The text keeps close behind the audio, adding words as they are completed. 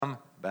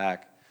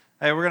back.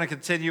 Hey, we're going to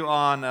continue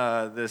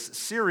on this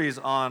series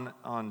on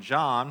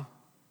John,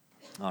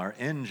 or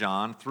in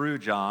John, through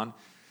John.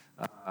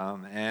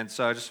 And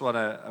so I just want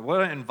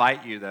to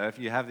invite you, though, if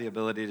you have the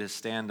ability to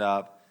stand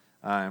up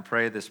and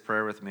pray this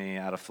prayer with me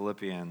out of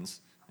Philippians.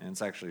 And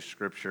it's actually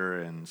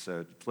scripture. And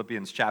so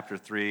Philippians chapter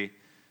 3,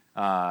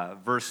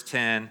 verse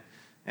 10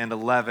 and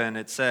 11,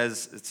 it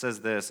says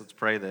this, let's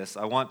pray this.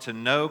 I want to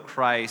know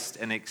Christ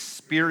and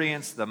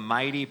experience the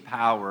mighty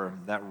power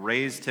that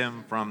raised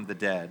him from the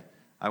dead.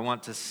 I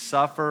want to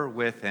suffer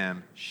with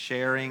him,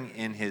 sharing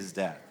in his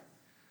death,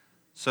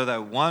 so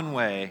that one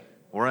way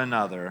or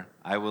another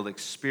I will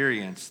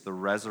experience the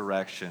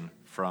resurrection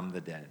from the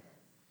dead.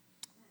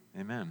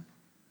 Amen.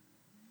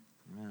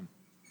 Amen.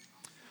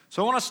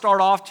 So I want to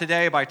start off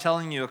today by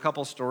telling you a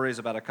couple stories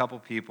about a couple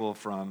people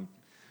from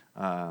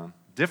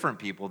different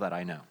people that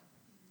I know.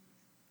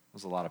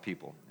 There's a lot of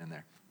people in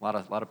there, a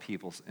lot of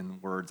people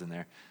and words in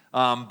there.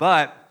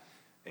 But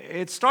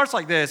it starts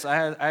like this.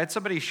 I had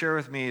somebody share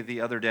with me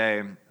the other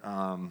day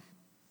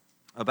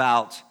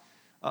about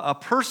a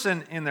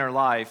person in their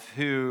life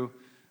who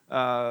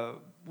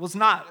was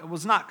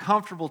not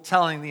comfortable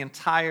telling the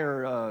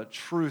entire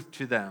truth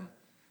to them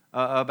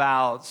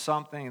about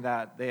something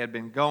that they had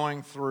been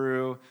going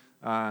through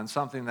and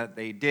something that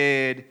they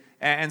did.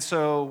 And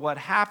so what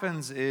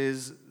happens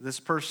is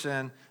this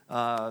person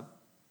kind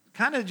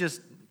of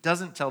just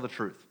doesn't tell the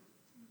truth,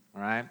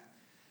 all right?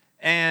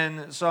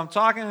 And so I'm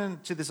talking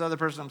to this other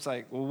person. I'm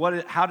like,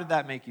 well, how did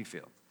that make you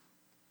feel?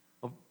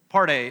 Well,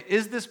 part A,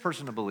 is this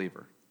person a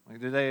believer? Like,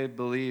 do they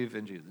believe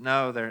in Jesus?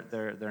 No,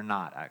 they're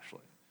not,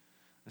 actually.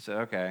 I said,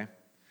 okay.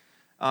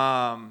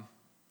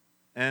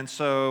 And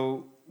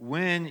so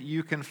when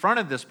you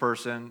confronted this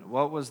person,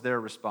 what was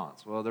their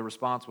response? Well, their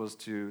response was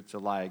to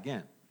lie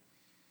again.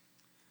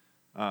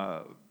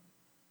 But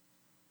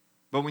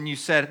when you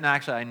said, no,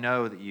 actually, I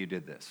know that you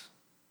did this.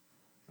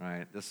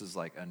 Right? This is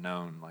like a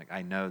known, like,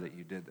 I know that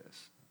you did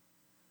this.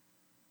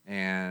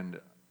 And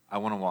I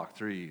want to walk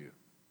through you.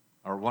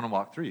 I want to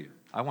walk through you.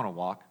 I want to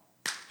walk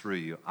through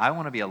you. I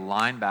want to be a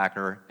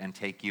linebacker and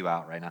take you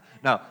out right now.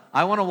 No,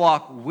 I want to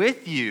walk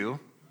with you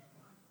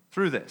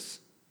through this.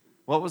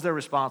 What was their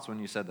response when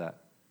you said that?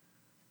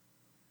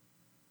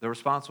 The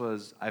response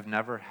was, I've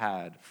never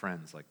had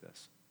friends like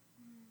this.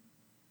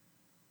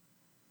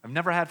 I've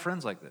never had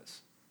friends like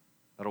this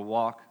that'll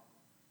walk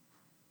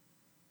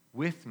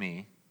with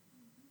me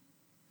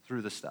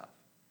through the stuff.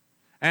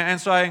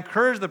 And so I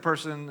encouraged the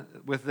person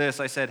with this.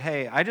 I said,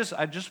 hey, I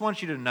just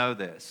want you to know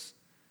this,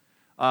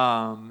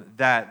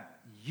 that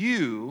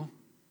you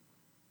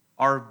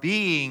are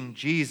being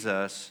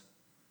Jesus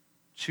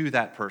to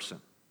that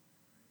person.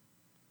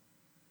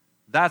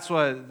 That's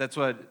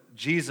what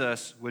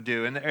Jesus would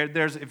do. And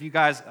if you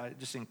guys, I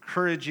just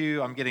encourage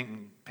you, I'm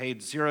getting paid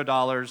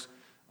 $0,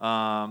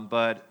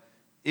 but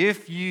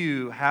if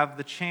you have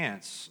the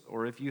chance,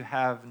 or if you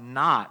have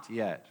not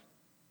yet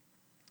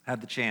had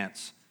the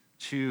chance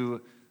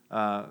to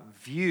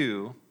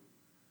view,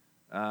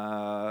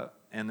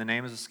 and the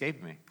name has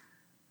escaped me,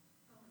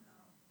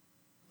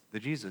 the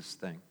Jesus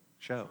thing,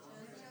 show.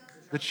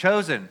 The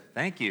Chosen,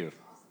 thank you.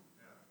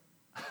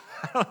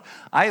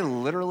 I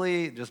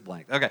literally just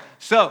blanked. Okay,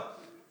 so,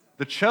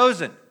 The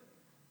Chosen.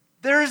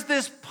 There's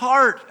this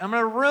part, I'm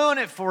going to ruin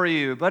it for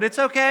you, but it's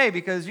okay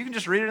because you can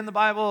just read it in the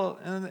Bible,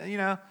 and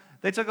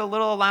they took a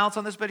little allowance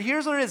on this, but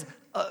here's what it is.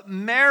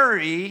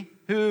 Mary,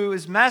 who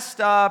is messed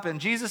up, and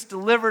Jesus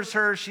delivers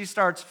her. She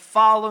starts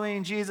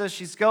following Jesus.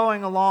 She's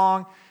going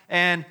along,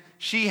 and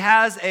she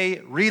has a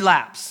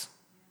relapse.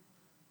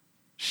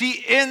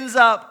 She ends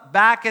up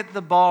back at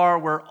the bar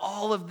where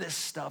all of this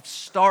stuff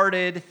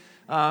started.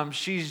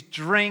 She's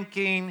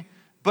drinking,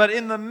 but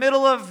in the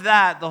middle of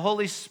that, the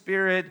Holy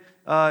Spirit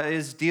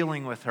is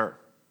dealing with her.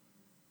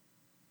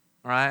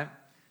 All right?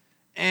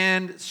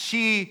 And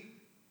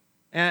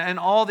and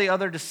all the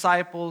other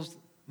disciples,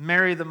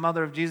 Mary, the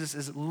mother of Jesus,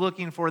 is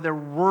looking for her. They're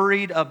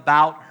worried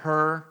about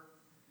her.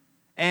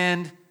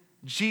 And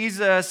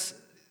Jesus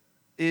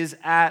is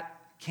at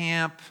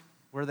camp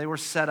where they were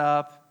set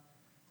up.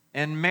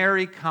 And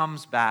Mary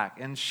comes back.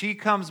 And she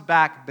comes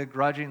back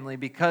begrudgingly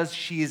because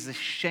she is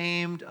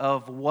ashamed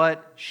of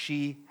what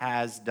she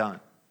has done.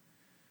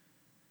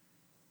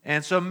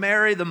 And so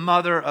Mary, the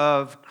mother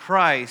of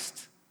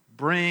Christ,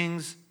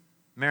 brings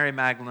Mary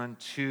Magdalene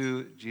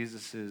to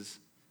Jesus'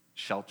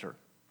 shelter.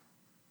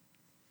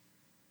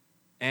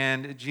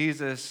 And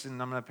Jesus,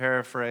 and I'm going to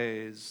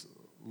paraphrase,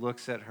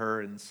 looks at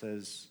her and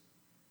says,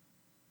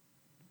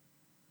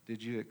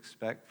 did you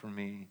expect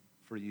me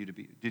for you to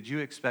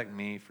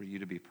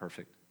be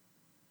perfect?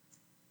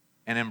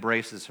 And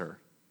embraces her.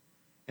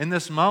 In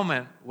this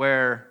moment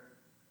where,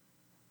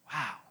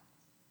 wow,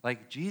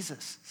 like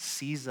Jesus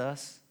sees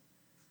us,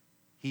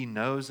 he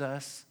knows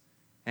us,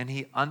 and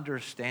he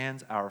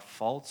understands our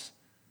faults,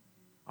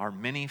 our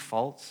many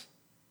faults,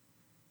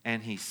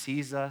 and he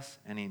sees us,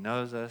 and he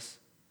knows us,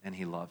 and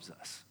he loves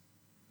us.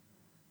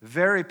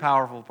 Very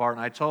powerful part.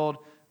 And I told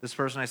this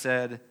person, I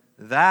said,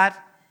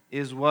 that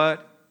is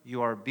what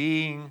you are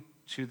being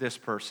to this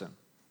person.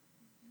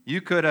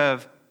 You could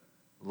have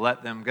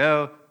let them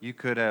go. You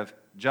could have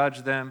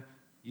judged them.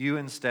 You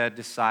instead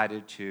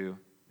decided to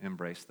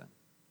embrace them.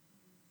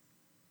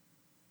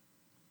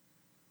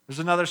 There's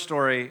another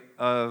story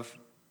of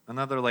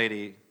another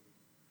lady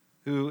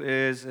who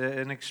is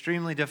an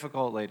extremely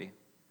difficult lady.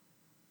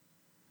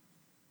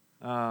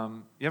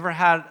 You ever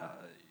had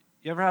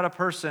a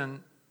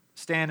person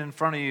stand in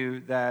front of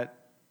you that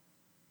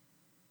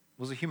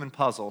was a human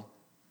puzzle,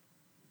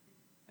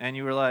 and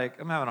you were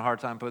like, I'm having a hard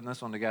time putting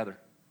this one together.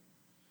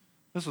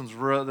 This one's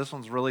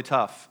really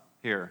tough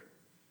here.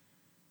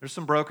 There's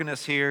some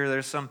brokenness here.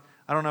 There's some,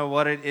 I don't know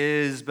what it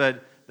is,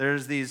 but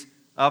there's these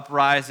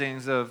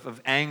uprisings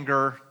of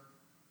anger.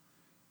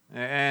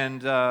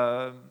 And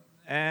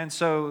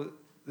so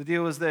the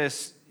deal was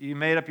this. You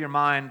made up your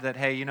mind that,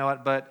 hey, you know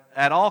what, but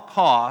at all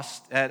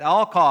cost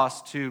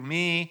to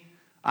me,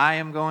 I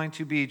am going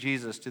to be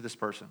Jesus to this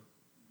person.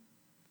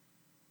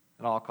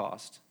 At all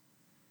cost.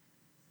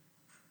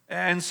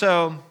 And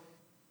so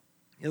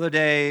the other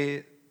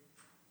day,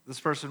 this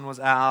person was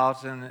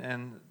out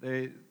and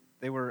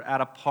they were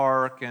at a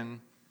park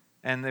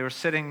and they were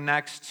sitting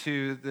next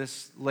to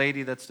this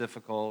lady that's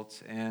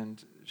difficult,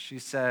 and she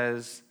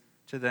says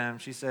to them,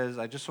 she says,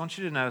 I just want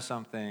you to know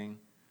something,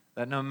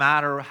 that no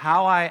matter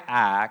how I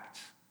act,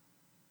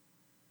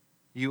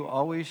 you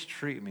always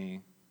treat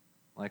me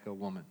like a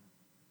woman.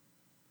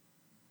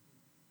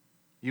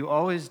 You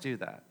always do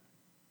that.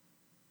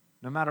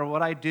 No matter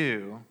what I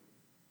do,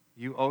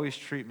 you always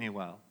treat me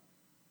well.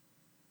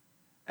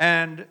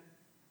 And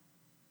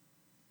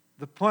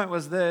the point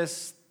was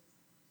this,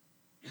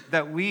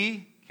 that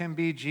we can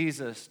be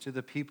Jesus to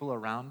the people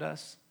around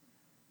us,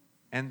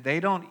 and they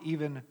don't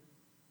even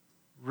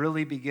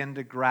really begin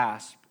to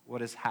grasp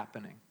what is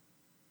happening.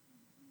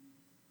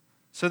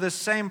 So this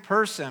same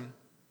person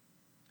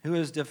who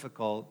is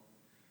difficult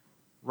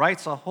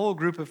writes a whole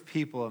group of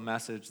people a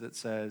message that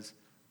says,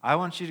 I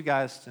want you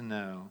guys to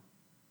know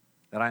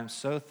that I'm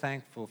so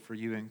thankful for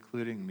you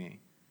including me,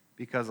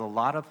 because a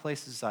lot of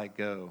places I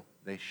go,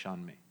 they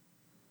shun me.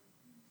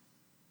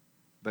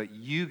 But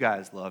you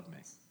guys love me.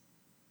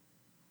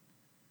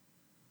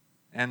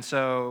 And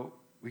so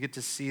we get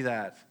to see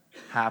that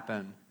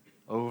happen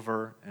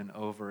over and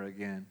over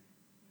again.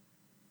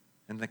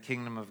 And the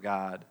kingdom of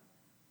God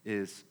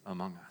is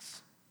among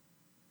us.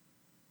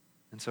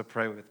 And so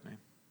pray with me.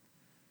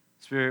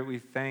 Spirit, we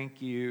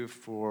thank you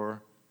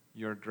for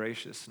your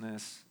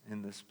graciousness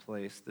in this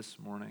place this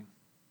morning.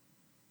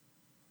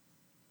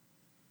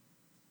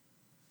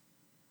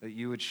 That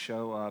you would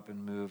show up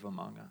and move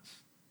among us.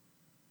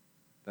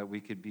 That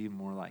we could be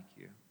more like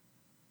you.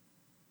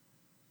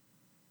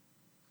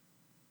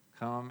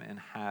 Come and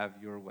have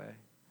your way.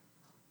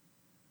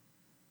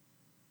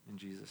 In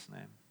Jesus'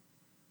 name,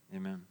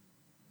 amen.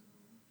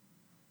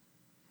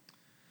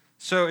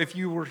 So if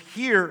you were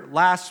here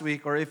last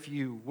week, or if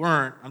you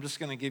weren't, I'm just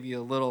going to give you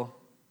a little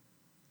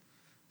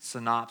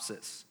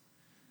synopsis.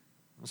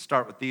 We'll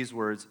start with these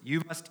words.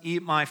 You must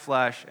eat my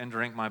flesh and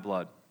drink my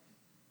blood.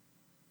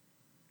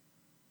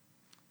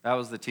 That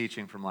was the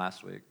teaching from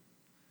last week.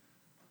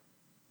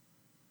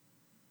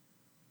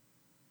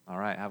 All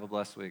right, have a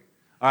blessed week.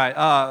 All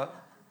right,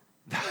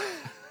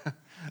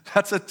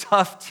 that's a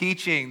tough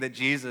teaching that's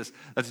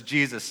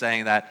Jesus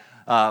saying that.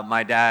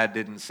 My dad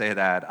didn't say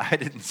that. I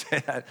didn't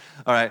say that.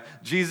 All right,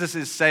 Jesus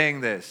is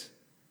saying this.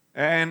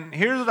 And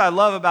here's what I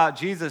love about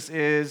Jesus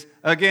is,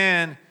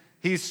 again,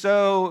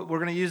 we're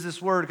going to use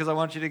this word because I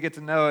want you to get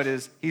to know it,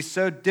 is he's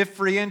so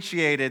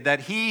differentiated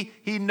that he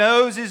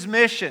knows his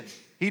mission.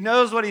 He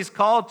knows what he's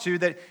called to,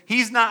 that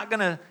he's not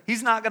going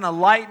to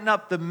lighten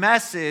up the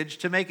message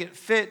to make it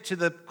fit to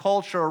the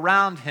culture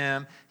around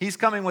him. He's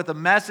coming with a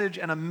message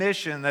and a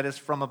mission that is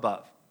from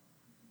above.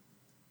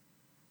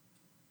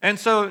 And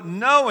so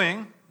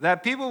knowing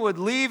that people would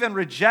leave and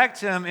reject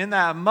him in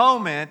that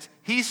moment,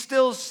 he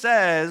still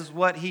says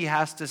what he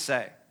has to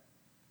say.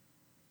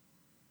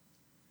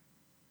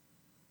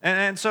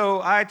 And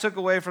so I took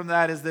away from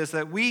that is this,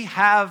 that we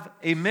have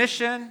a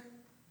mission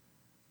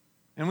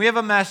and we have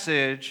a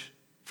message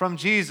from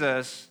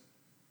Jesus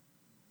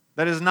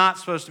that is not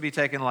supposed to be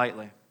taken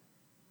lightly.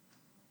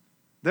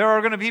 There are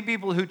going to be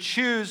people who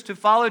choose to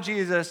follow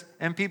Jesus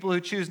and people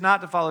who choose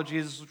not to follow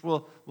Jesus, which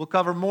we'll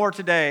cover more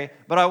today,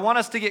 but I want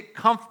us to get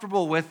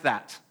comfortable with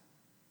that.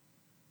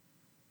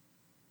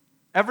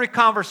 Every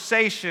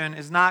conversation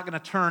is not going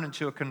to turn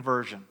into a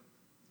conversion.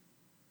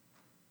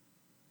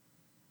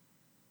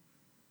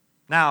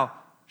 Now,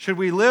 should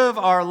we live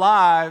our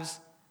lives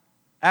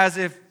as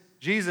if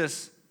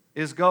Jesus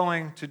is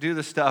going to do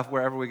the stuff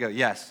wherever we go?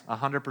 Yes,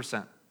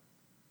 100%.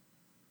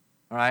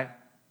 All right?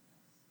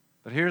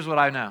 But here's what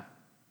I know.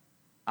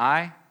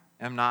 I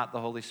am not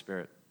the Holy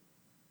Spirit.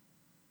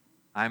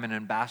 I'm an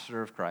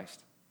ambassador of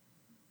Christ.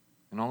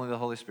 And only the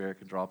Holy Spirit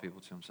can draw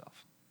people to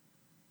himself.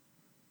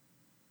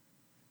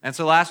 And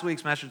so last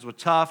week's message was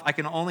tough. I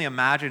can only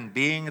imagine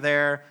being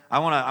there. I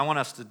want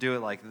us to do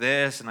it like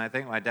this, and I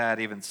think my dad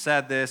even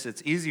said this.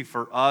 It's easy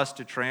for us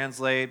to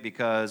translate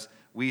because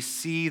we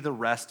see the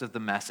rest of the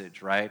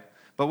message, right?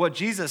 But what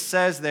Jesus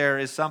says there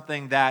is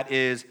something that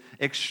is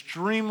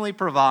extremely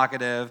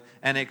provocative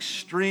and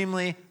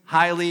extremely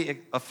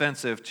highly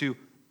offensive to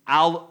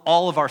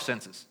all of our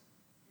senses,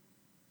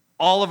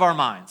 all of our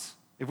minds.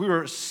 If we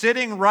were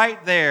sitting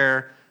right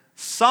there,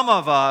 some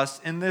of us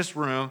in this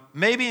room,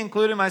 maybe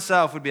including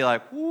myself, would be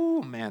like,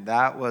 "Ooh, man,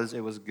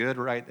 it was good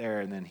right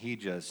there." And then he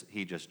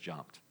just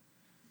jumped.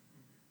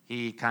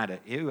 He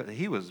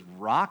was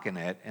rocking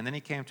it, and then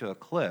he came to a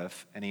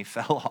cliff and he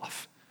fell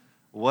off.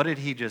 What did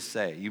he just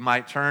say? You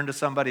might turn to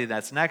somebody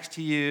that's next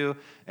to you,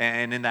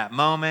 and in that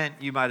moment,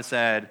 you might have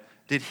said,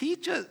 did he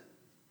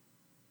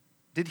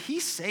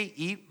say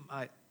eat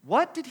my,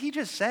 what did he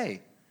just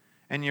say?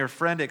 And your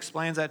friend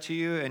explains that to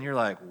you, and you're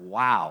like,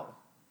 wow.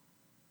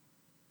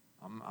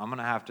 I'm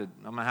gonna have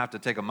to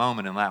take a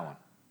moment in that one.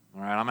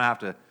 All right, I'm gonna have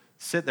to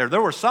sit there.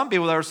 There were some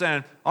people that were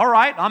saying, all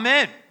right, I'm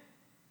in.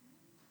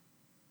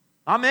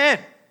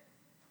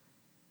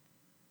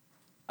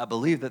 I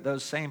believe that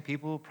those same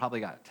people probably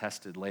got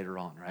tested later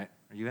on, right?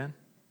 Are you in?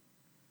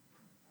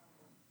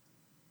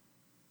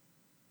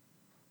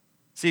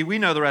 See, we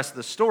know the rest of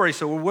the story,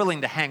 so we're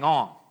willing to hang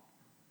on.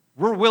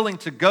 We're willing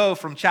to go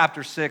from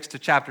chapter 6 to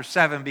chapter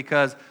 7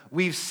 because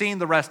we've seen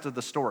the rest of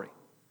the story.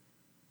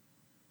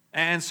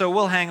 And so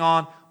we'll hang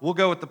on. We'll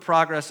go with the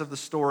progress of the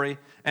story.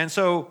 And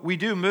so we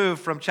do move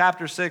from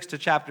chapter 6 to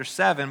chapter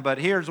 7, but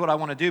here's what I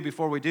want to do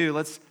before we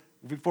do.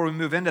 Before we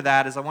move into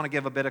that, is I want to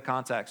give a bit of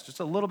context, just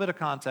a little bit of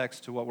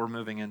context to what we're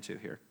moving into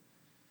here.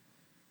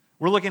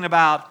 We're looking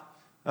about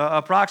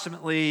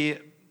approximately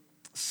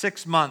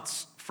 6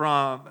 months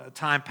from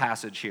time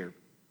passage here.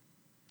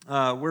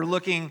 We're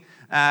looking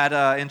at,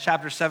 in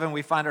chapter 7,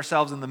 we find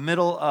ourselves in the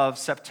middle of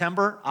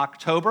September,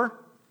 October,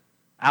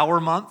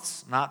 our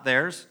months, not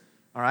theirs,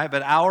 all right,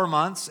 but our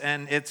months,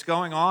 and it's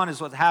going on,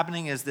 is what's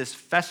happening is this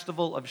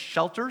Festival of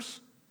Shelters,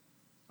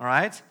 all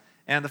right?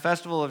 And the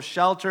Festival of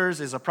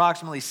Shelters is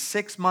approximately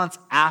 6 months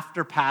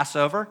after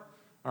Passover,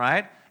 all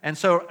right? And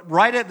so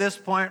right at this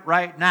point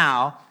right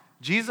now,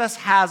 Jesus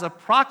has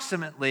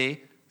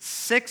approximately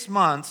 6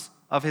 months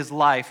of his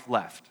life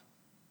left,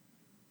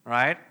 all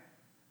right?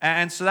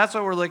 And so that's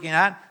what we're looking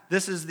at.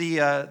 This is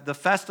the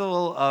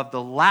festival of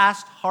the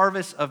last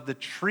harvest of the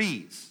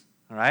trees,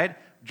 all right?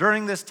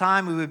 During this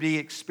time, we would be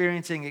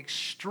experiencing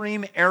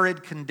extreme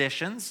arid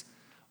conditions.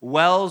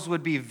 Wells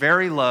would be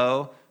very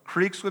low.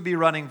 Creeks would be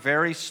running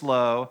very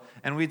slow,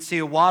 and we'd see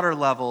a water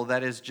level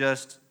that is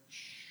just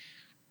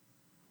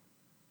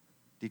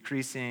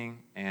decreasing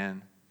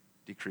and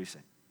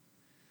decreasing.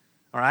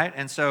 All right,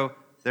 and so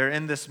they're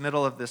in this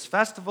middle of this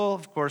festival,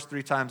 of course,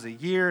 3 times a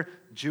year.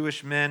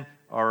 Jewish men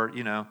are,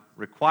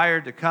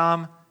 required to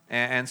come,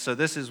 and so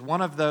this is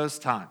one of those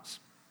times.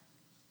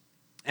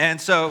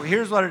 And so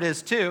here's what it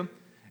is, too.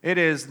 It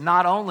is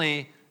not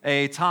only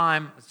a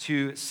time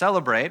to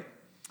celebrate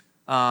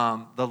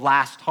the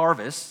last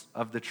harvest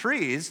of the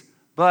trees,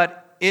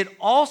 but it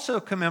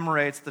also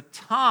commemorates the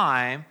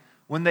time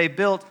when they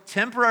built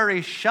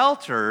temporary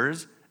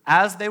shelters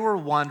as they were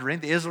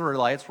wandering. The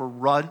Israelites were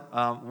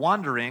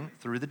wandering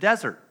through the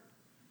desert,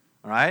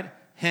 all right?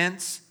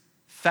 Hence,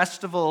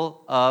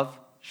 Festival of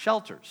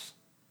Shelters,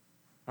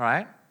 all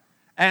right?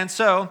 And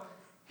so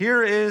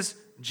here is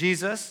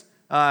Jesus.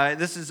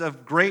 This is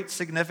of great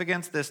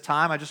significance this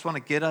time. I just want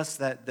to get us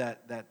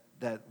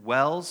that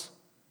wells,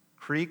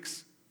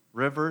 creeks,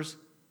 rivers,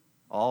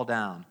 all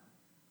down.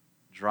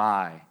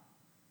 Dry,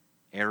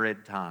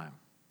 arid time.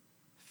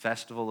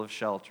 Festival of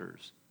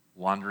Shelters.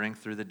 Wandering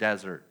through the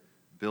desert.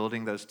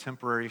 Building those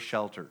temporary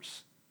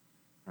shelters.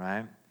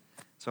 Right?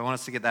 So I want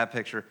us to get that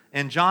picture.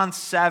 In John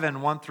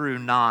 7, 1 through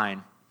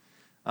 9,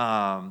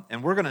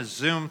 and we're going to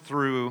zoom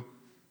through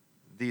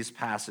these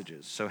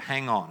passages. So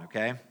hang on,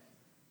 okay?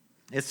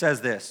 It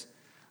says this.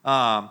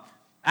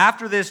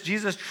 After this,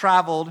 Jesus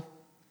traveled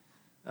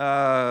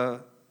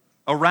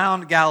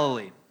around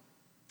Galilee.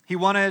 He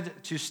wanted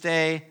to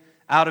stay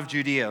out of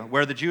Judea,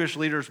 where the Jewish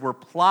leaders were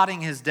plotting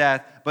his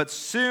death, but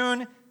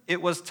soon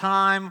it was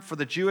time for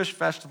the Jewish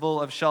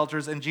festival of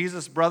shelters, and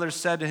Jesus' brothers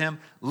said to him,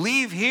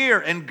 "Leave here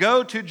and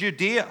go to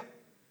Judea,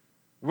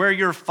 where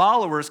your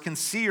followers can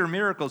see your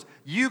miracles.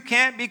 You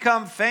can't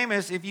become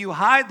famous if you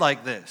hide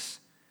like this.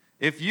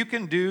 If you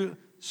can do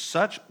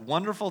such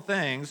wonderful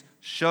things,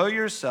 show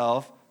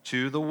yourself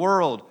to the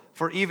world."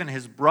 For even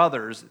his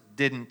brothers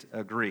didn't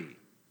agree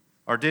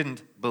or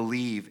didn't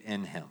believe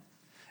in him.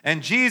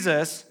 And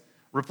Jesus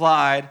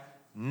replied,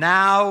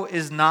 "Now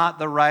is not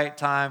the right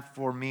time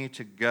for me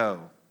to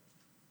go,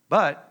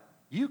 but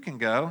you can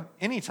go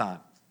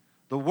anytime.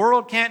 The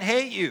world can't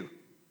hate you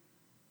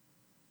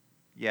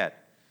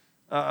yet,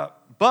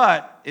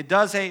 but it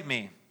does hate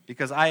me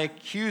because I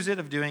accuse it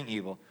of doing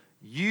evil.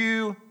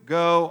 You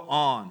go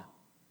on.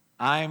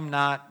 I'm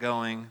not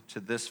going to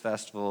this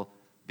festival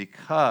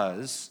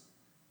because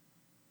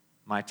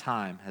my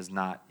time has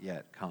not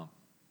yet come."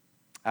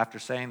 After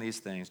saying these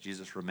things,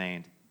 Jesus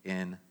remained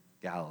in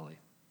Galilee.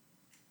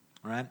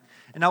 All right?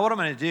 And now what I'm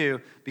going to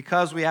do,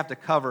 because we have to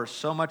cover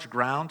so much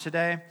ground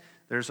today,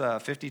 there's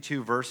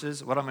 52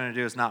 verses. What I'm going to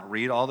do is not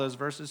read all those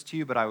verses to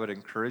you, but I would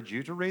encourage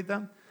you to read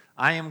them.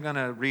 I am going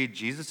to read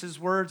Jesus'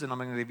 words, and I'm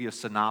going to give you a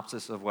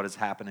synopsis of what is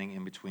happening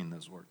in between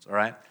those words, all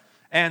right?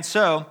 And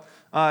so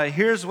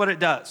here's what it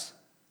does.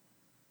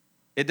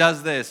 It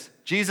does this.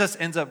 Jesus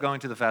ends up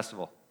going to the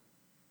festival,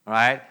 all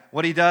right?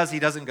 What he does, he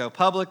doesn't go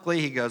publicly,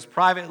 he goes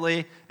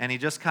privately, and he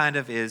just kind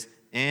of is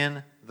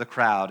in the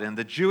crowd. And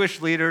the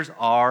Jewish leaders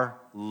are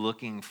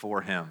looking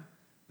for him.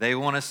 They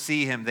want to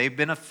see him. They've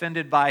been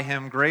offended by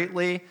him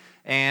greatly,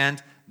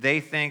 and they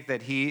think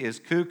that he is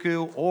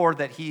cuckoo or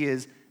that he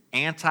is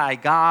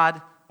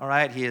anti-God, all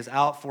right? He is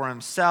out for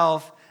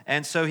himself.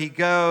 And so he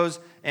goes,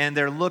 and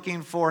they're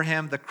looking for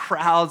him. The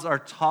crowds are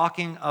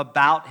talking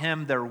about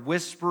him. They're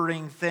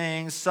whispering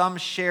things. Some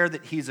share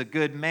that he's a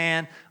good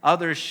man.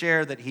 Others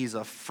share that he's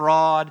a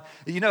fraud.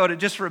 You know, it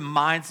just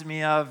reminds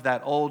me of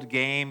that old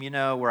game, you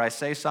know, where I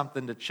say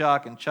something to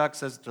Chuck, and Chuck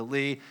says it to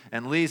Lee,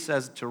 and Lee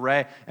says it to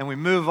Ray, and we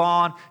move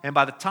on. And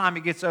by the time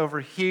it gets over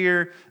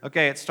here,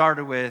 okay, it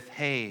started with,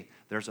 hey,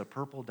 there's a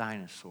purple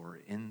dinosaur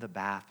in the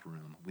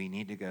bathroom. We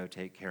need to go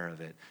take care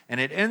of it. And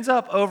it ends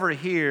up over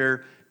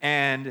here,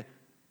 and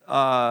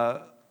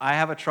I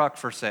have a truck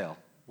for sale.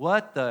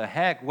 What the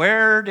heck?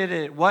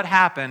 What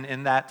happened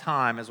in that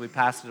time as we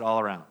passed it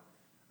all around?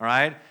 All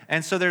right?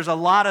 And so there's a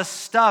lot of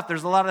stuff.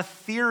 There's a lot of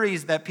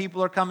theories that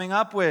people are coming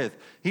up with.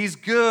 He's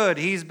good.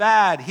 He's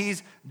bad.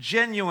 He's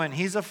genuine.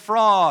 He's a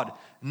fraud.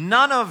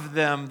 None of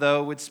them,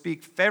 though, would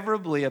speak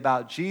favorably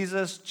about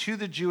Jesus to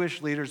the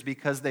Jewish leaders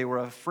because they were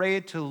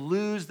afraid to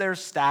lose their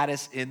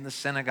status in the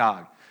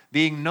synagogue.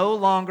 Being no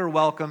longer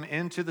welcome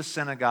into the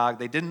synagogue,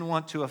 they didn't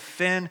want to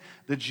offend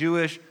the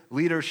Jewish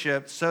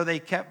leadership, so they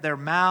kept their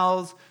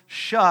mouths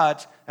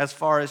shut as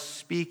far as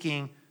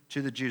speaking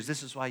to the Jews.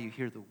 This is why you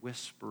hear the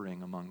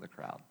whispering among the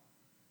crowd.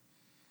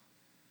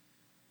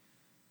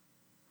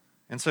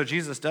 And so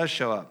Jesus does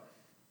show up.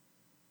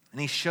 And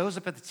he shows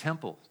up at the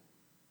temple.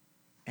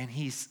 And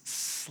he's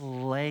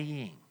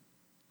slaying.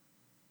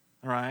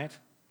 All right?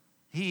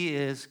 He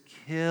is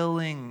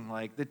killing.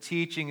 Like, the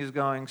teaching is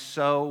going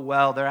so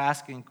well. They're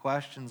asking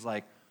questions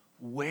like,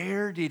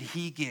 where did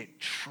he get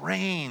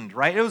trained?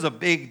 Right? It was a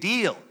big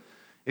deal.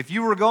 If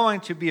you were going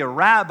to be a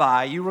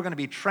rabbi, you were going to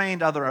be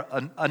trained under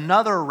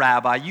another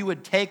rabbi. You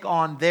would take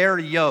on their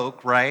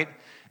yoke, right?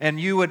 And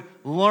you would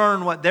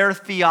learn what their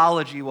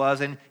theology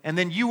was. And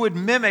then you would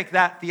mimic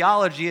that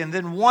theology. And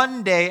then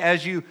one day,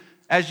 as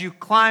you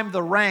climb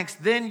the ranks,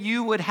 then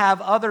you would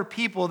have other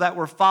people that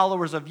were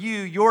followers of you,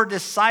 your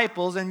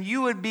disciples, and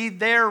you would be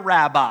their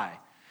rabbi.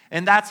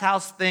 And that's how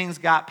things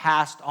got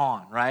passed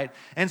on, right?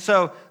 And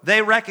so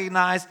they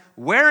recognize,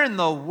 where in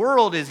the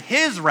world is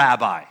his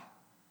rabbi?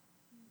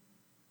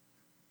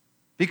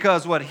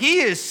 Because what he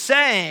is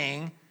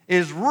saying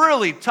is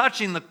really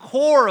touching the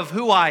core of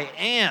who I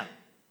am.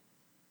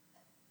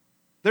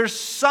 There's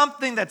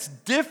something that's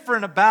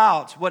different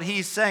about what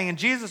he's saying. And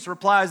Jesus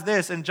replies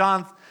this in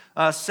John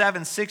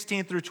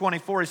 7:16 through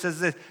 24. He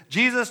says this,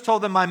 Jesus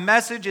told them, my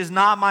message is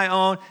not my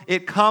own.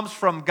 It comes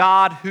from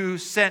God who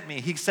sent me.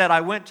 He said,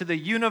 I went to the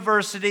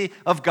University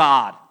of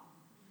God.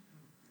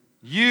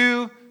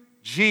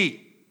 UG.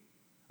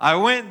 I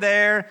went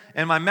there,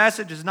 and my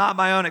message is not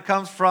my own. It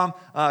comes from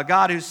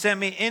God who sent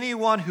me.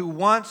 Anyone who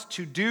wants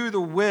to do the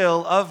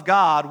will of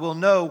God will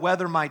know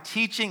whether my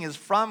teaching is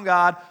from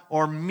God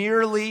or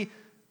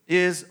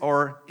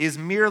is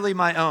merely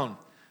my own.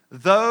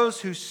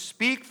 Those who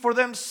speak for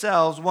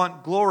themselves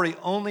want glory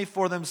only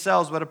for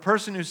themselves, but a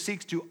person who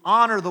seeks to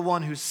honor the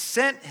one who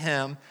sent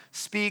him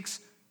speaks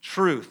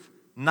truth,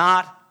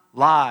 not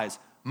lies.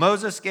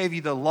 Moses gave you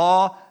the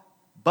law,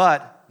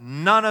 but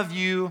none of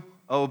you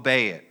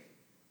obey it.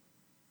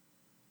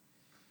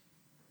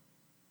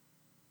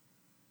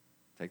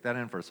 Take that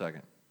in for a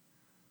second.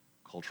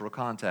 Cultural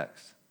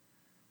context.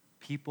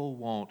 People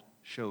won't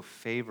show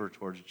favor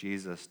towards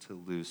Jesus to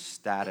lose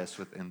status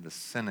within the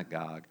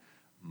synagogue.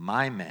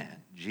 My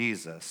man,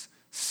 Jesus,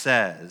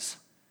 says,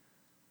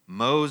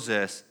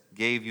 Moses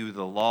gave you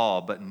the law,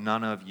 but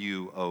none of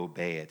you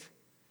obey it.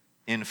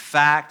 In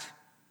fact,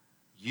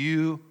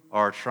 you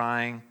are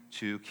trying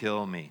to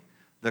kill me.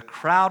 The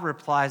crowd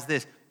replies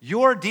this,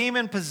 you're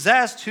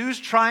demon-possessed. Who's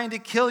trying to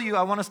kill you?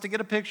 I want us to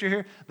get a picture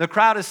here. The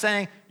crowd is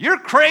saying, you're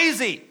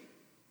crazy.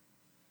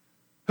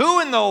 Who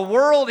in the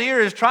world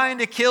here is trying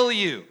to kill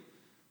you?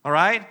 All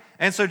right?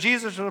 And so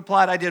Jesus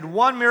replied, I did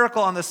one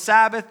miracle on the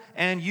Sabbath,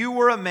 and you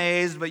were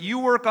amazed, but you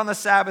work on the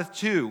Sabbath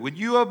too. Would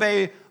you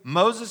obey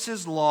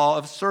Moses' law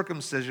of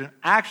circumcision?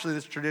 Actually,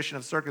 this tradition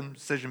of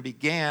circumcision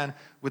began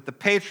with the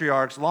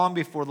patriarchs long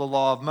before the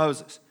law of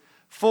Moses.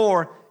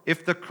 For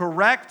if the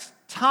correct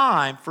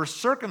time for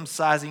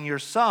circumcising your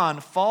son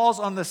falls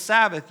on the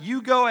Sabbath,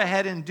 you go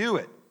ahead and do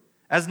it,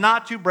 as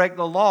not to break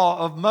the law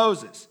of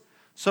Moses.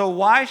 So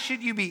why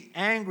should you be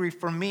angry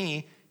for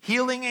me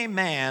healing a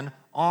man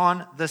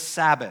on the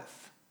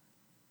Sabbath?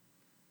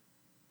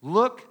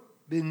 Look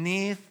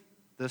beneath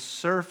the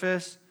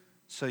surface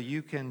so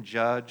you can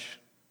judge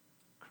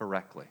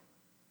correctly.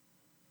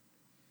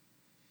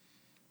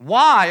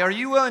 Why are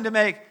you willing to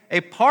make a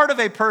part of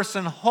a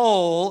person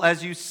whole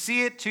as you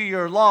see it to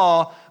your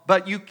law,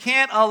 but you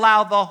can't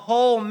allow the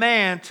whole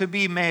man to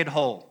be made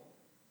whole?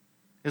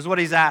 is what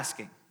he's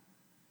asking.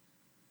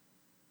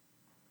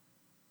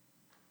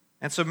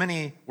 And so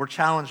many were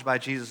challenged by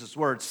Jesus'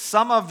 words.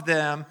 Some of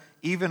them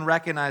even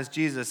recognized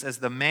Jesus as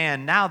the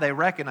man. Now they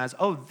recognize,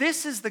 oh,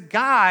 this is the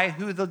guy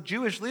who the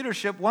Jewish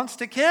leadership wants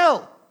to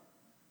kill.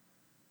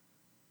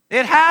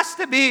 It has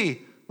to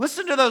be.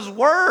 Listen to those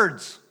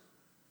words.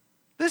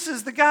 This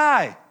is the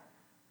guy.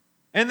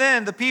 And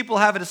then the people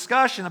have a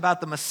discussion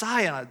about the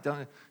Messiah.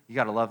 You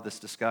got to love this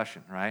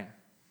discussion, right?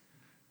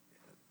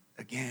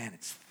 Again,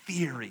 it's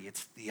theory,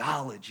 it's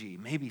theology,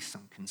 maybe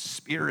some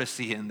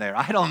conspiracy in there.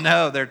 I don't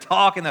know. They're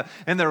talking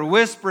and they're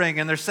whispering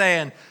and they're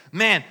saying,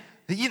 man,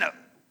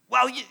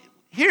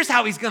 here's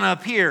how he's going to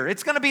appear.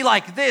 It's going to be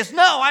like this.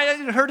 No, I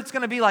heard it's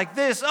going to be like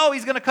this. Oh,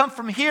 he's going to come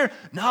from here.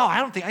 No,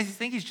 I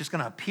think he's just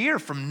going to appear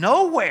from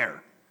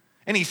nowhere.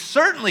 And he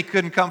certainly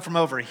couldn't come from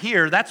over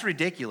here. That's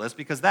ridiculous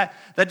because that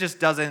just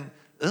doesn't,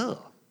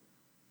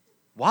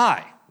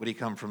 Why would he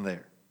come from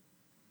there?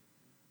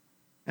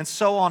 And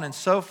so on and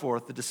so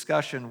forth, the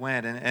discussion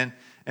went.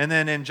 And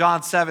then in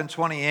John 7,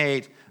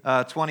 28,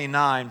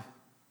 29,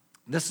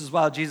 this is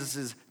while Jesus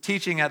is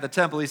teaching at the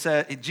temple.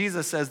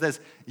 Jesus says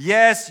this,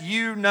 yes,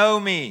 you know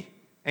me,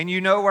 and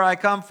you know where I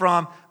come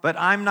from, but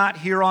I'm not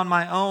here on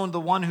my own. The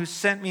one who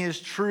sent me is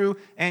true,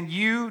 and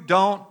you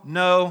don't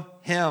know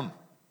him.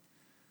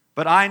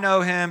 But I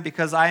know him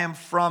because I am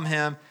from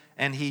him,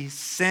 and he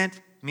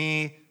sent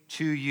me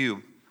to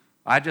you.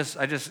 I just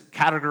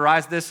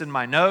categorized this in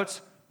my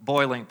notes,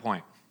 boiling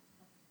point.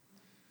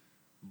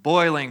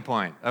 Boiling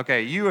point.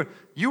 Okay, you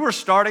were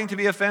starting to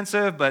be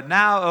offensive, but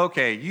now,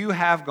 okay, you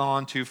have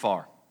gone too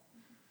far.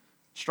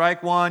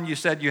 Strike one, you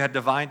said you had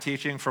divine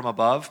teaching from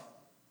above.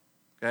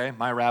 Okay,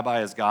 my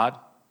rabbi is God.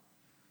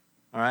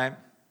 All right.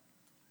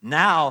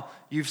 Now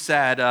you've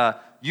said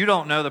you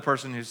don't know the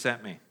person who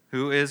sent me,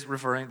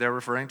 they're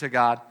referring to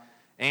God,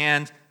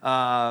 and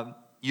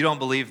you don't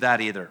believe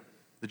that either.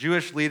 The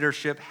Jewish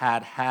leadership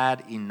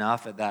had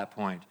enough at that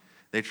point.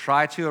 They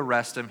tried to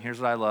arrest him. Here's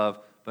what I love.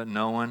 But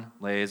no one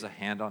lays a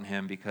hand on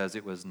him because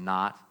it was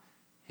not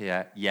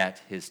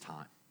yet his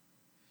time.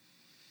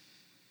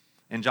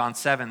 In John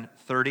 7,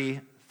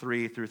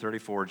 33 through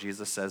 34,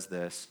 Jesus says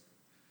this,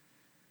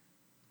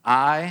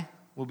 I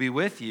will be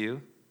with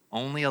you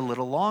only a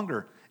little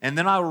longer, and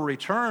then I will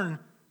return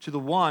to the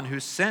one who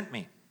sent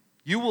me.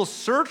 You will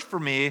search for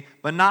me,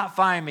 but not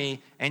find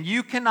me, and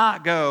you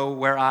cannot go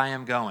where I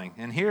am going.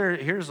 And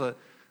here's a,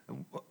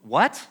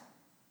 what?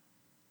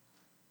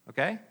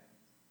 Okay?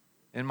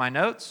 In my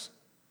notes,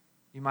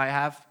 you might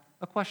have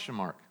a question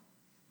mark.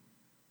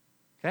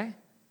 Okay?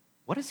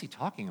 What is he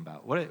talking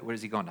about? What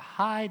is he going to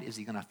hide?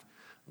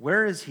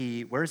 Where is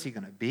he going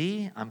to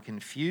be? I'm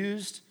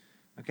confused.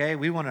 Okay,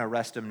 we want to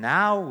arrest him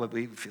now.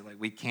 We feel like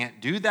we can't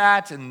do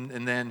that.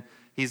 And then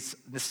he's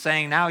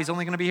saying now he's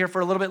only going to be here for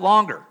a little bit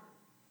longer.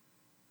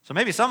 So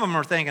maybe some of them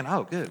are thinking,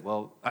 oh, good.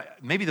 Well,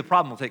 maybe the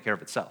problem will take care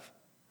of itself.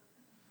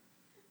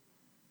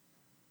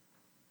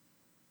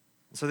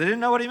 So they didn't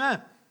know what he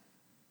meant.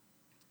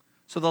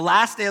 So the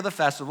last day of the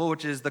festival,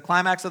 which is the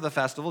climax of the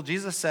festival,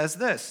 Jesus says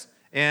this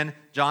in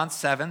John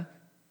 7,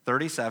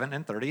 37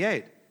 and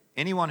 38.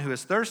 Anyone who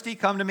is thirsty,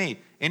 come to me.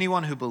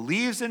 Anyone who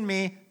believes in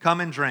me, come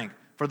and drink.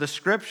 For the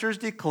scriptures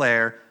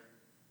declare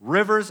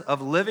rivers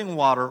of living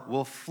water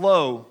will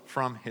flow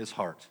from his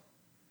heart.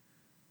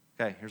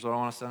 Okay, here's what I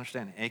want us to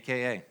understand.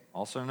 AKA,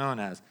 also known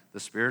as the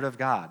Spirit of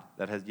God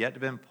that has yet to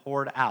been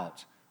poured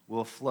out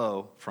will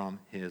flow from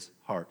his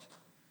heart.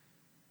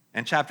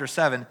 And chapter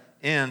 7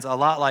 ends a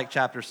lot like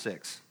chapter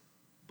 6.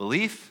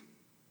 Belief,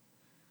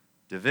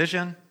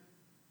 division,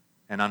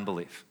 and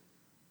unbelief.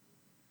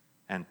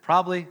 And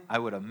probably, I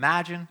would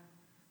imagine,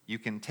 you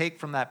can take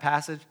from that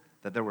passage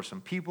that there were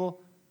some people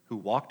who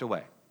walked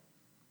away.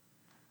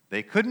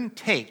 They couldn't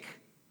take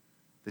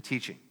the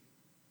teaching.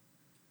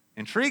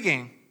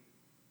 Intriguing,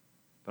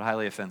 but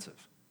highly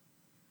offensive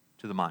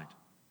to the mind.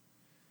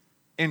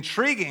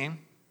 Intriguing,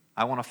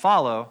 I want to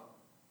follow,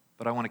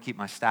 but I want to keep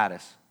my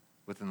status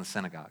within the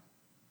synagogue.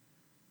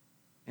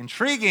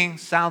 Intriguing,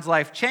 sounds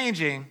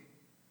life-changing,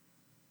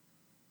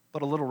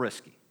 but a little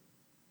risky.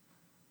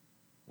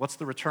 What's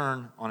the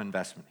return on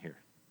investment here?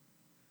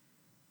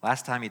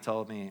 Last time he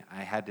told me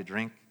I had to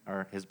drink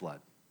his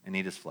blood and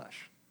eat his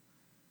flesh.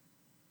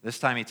 This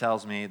time he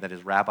tells me that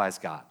his rabbi's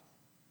God.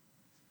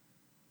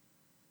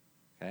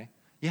 Okay?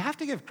 You have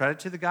to give credit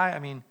to the guy. I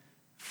mean,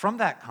 from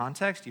that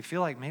context, you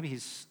feel like maybe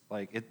he's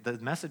like, the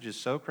message is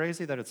so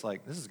crazy that it's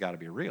like, this has got to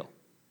be real.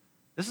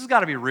 This has got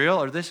to be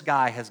real, or this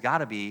guy has got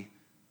to be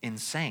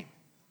insane,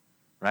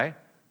 right?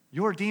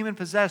 You're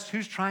demon-possessed.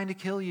 Who's trying to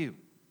kill you?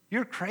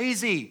 You're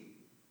crazy.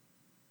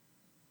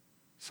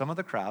 Some of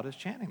the crowd is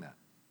chanting that.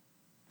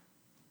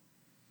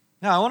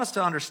 Now, I want us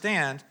to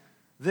understand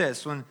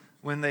this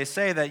when they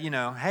say that,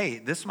 hey,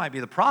 this might be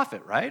the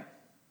prophet, right?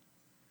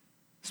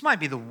 This might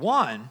be the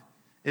one,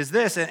 is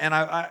this, he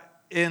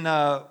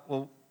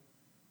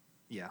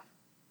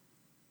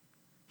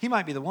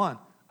might be the one.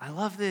 I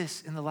love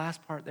this in the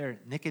last part there,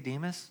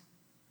 Nicodemus.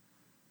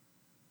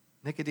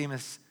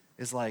 Nicodemus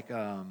is like,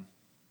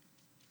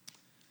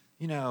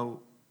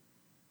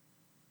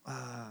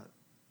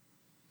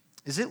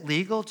 Is it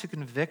legal to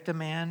convict a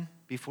man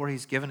before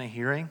he's given a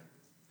hearing?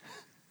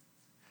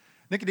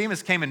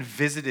 Nicodemus came and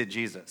visited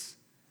Jesus.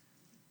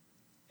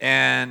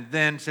 And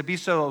then to be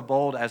so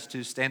bold as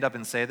to stand up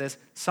and say this,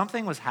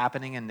 something was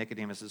happening in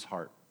Nicodemus'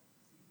 heart.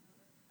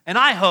 And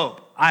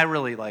I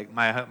really like,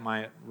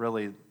 my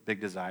really big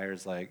desire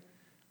is like,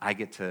 I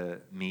get to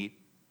meet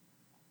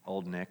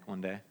old Nick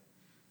one day.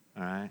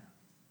 All right?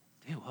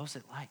 Dude, what was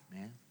it like,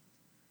 man?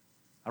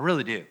 I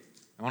really do.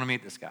 I want to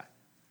meet this guy.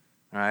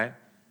 All right?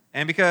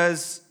 And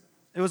because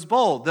it was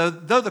bold, though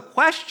the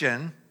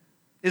question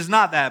is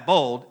not that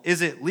bold,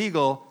 is it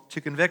legal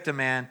to convict a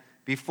man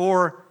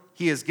before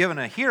he is given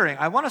a hearing?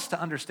 I want us to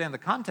understand the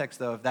context,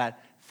 though, of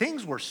that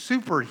things were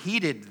super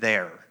heated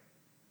there.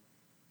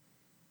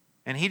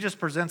 And he just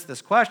presents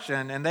this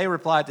question, and they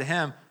replied to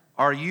him,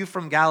 "Are you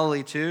from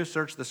Galilee too?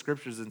 Search the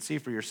scriptures and see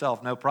for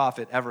yourself. No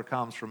prophet ever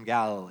comes from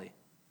Galilee."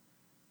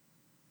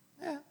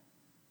 Yeah.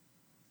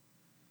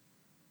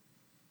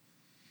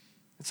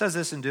 It says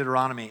this in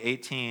Deuteronomy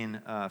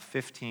 18,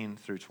 15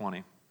 through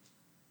 20.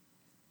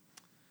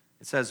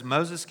 It says,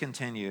 Moses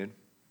continued,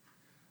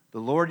 "The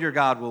Lord your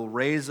God will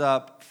raise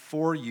up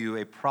for you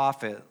a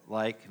prophet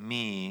like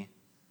me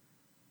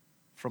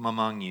from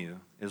among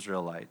you,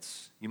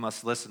 Israelites. You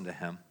must listen to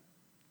him.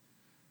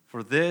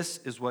 For this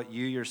is what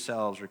you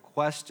yourselves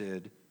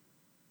requested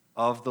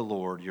of the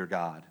Lord your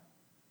God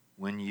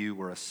when you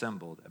were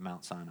assembled at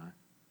Mount Sinai.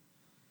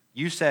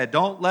 You said,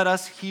 'Don't let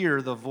us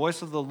hear the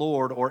voice of the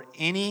Lord or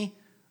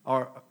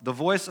the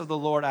voice of the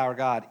Lord our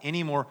God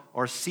anymore,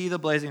 or see the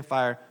blazing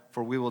fire,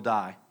 for we will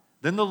die.'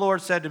 Then the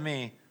Lord said to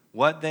me,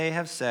 'What they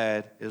have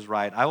said is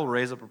right. I will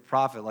raise up a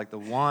prophet like the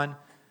one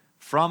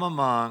from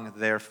among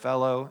their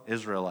fellow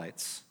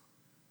Israelites.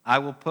 I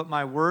will put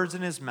my words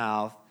in his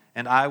mouth,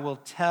 and I will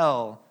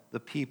tell the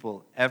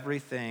people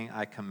everything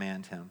I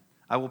command him.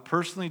 I will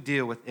personally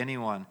deal with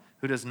anyone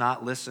who does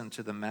not listen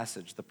to the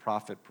message the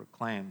prophet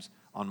proclaims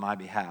on my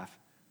behalf.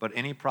 But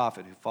any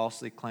prophet who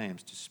falsely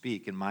claims to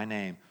speak in my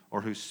name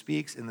or who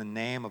speaks in the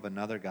name of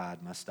another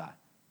god must die.'"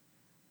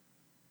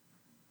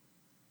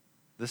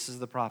 This is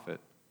the prophet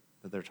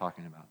that they're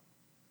talking about.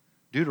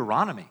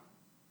 Deuteronomy.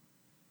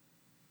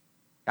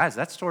 Guys,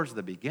 that's towards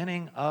the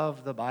beginning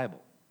of the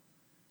Bible.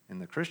 In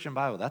the Christian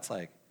Bible, that's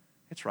like,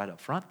 it's right up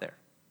front there.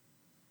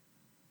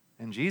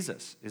 And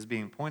Jesus is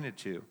being pointed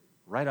to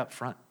right up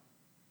front.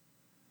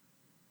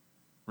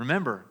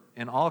 Remember,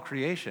 in all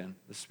creation,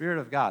 the Spirit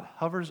of God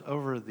hovers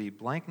over the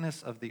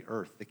blankness of the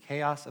earth, the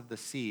chaos of the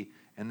sea,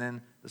 and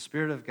then the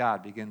Spirit of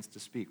God begins to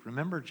speak.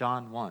 Remember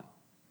John 1.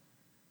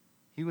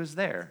 He was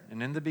there,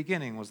 and in the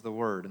beginning was the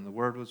Word, and the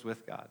Word was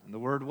with God, and the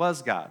Word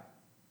was God.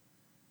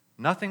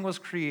 Nothing was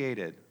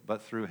created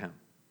but through him.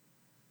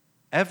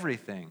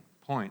 Everything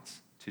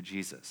points to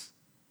Jesus.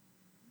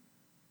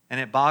 And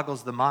it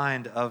boggles the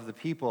mind of the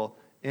people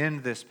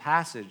in this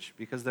passage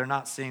because they're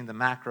not seeing the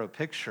macro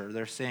picture.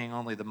 They're seeing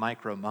only the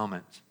micro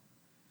moment.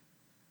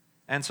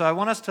 And so I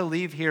want us to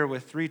leave here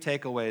with 3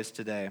 takeaways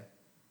today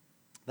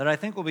that I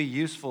think will be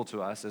useful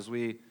to us as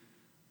we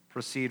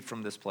proceed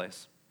from this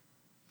place.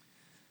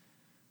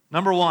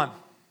 Number 1,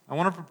 I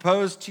want to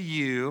propose to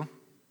you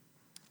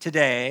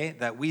today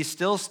that we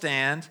still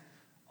stand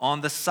on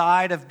the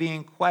side of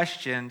being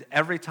questioned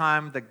every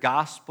time the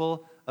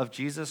gospel of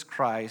Jesus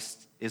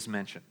Christ is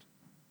mentioned.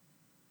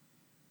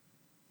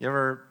 You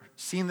ever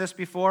seen this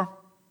before?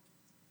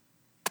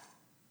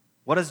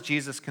 What does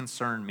Jesus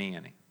concern me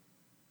any?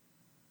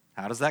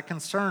 How does that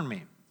concern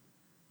me?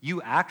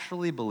 You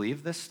actually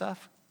believe this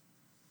stuff?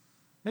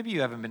 Maybe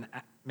you haven't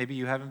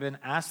been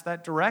asked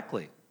that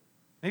directly.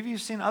 Maybe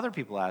you've seen other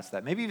people ask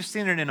that. Maybe you've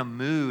seen it in a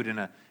mood, in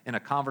a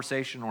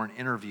conversation or an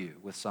interview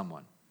with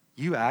someone.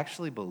 You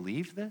actually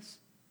believe this?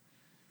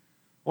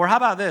 Or how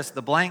about this,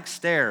 the blank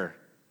stare?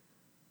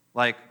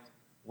 Like,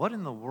 what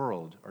in the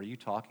world are you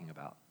talking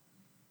about?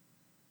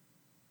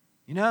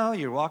 You know,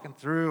 you're walking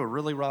through a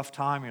really rough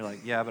time. You're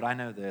like, yeah, but I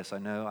know this. I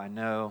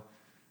know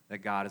that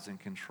God is in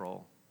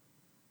control.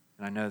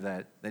 And I know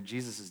that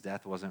Jesus'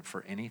 death wasn't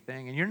for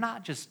anything. And you're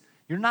not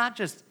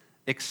just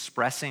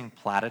expressing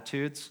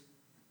platitudes.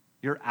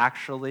 You're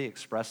actually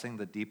expressing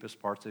the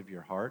deepest parts of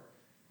your heart.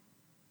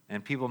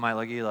 And people might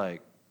look at you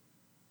like,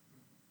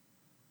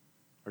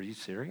 are you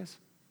serious?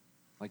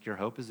 Like your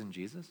hope is in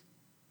Jesus?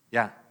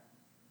 Yeah,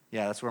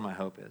 that's where my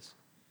hope is.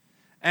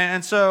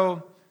 And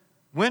so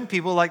when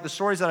people, like the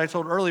stories that I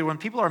told earlier, when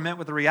people are met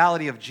with the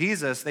reality of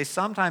Jesus, they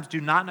sometimes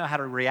do not know how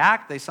to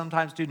react. They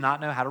sometimes do not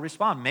know how to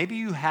respond. Maybe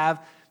you have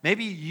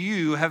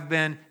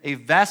been a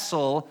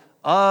vessel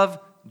of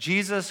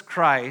Jesus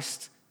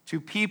Christ to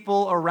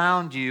people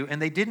around you,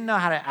 and they didn't know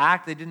how to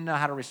act, they didn't know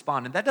how to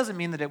respond. And that doesn't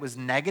mean that it was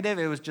negative,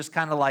 it was just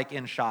kind of like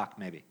in shock,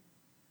 maybe.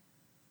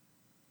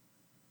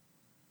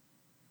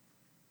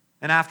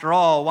 And after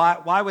all,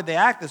 why would they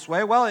act this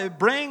way? Well, it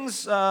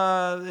brings,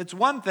 it's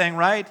one thing,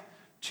 right,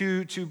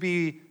 to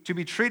be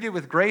treated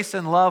with grace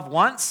and love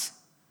once.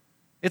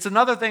 It's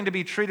another thing to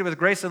be treated with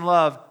grace and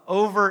love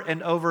over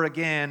and over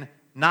again,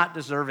 not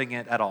deserving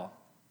it at all.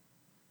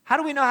 How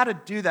do we know how to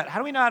do that? How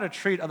do we know how to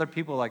treat other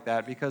people like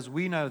that? Because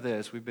we know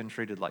this, we've been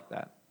treated like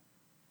that.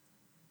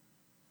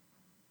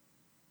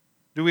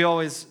 Do we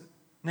always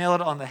nail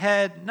it on the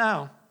head?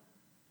 No.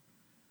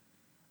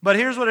 But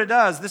here's what it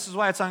does. This is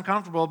why it's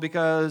uncomfortable,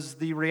 because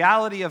the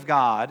reality of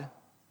God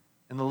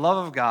and the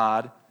love of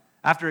God,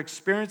 after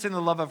experiencing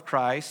the love of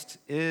Christ,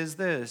 is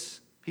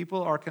this.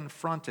 People are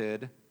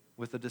confronted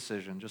with a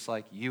decision, just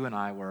like you and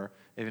I were,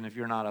 even if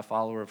you're not a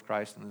follower of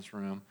Christ in this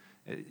room,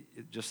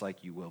 just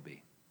like you will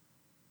be.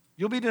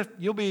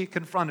 You'll be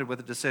confronted with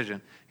a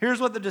decision. Here's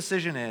what the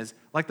decision is,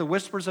 like the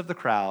whispers of the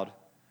crowd.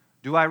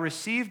 Do I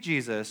receive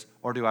Jesus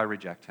or do I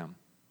reject him?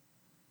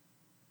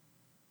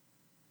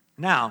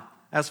 Now,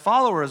 as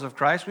followers of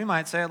Christ, we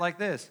might say it like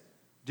this.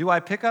 Do I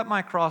pick up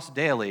my cross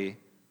daily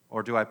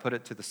or do I put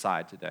it to the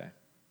side today?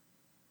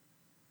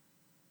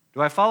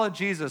 Do I follow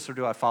Jesus or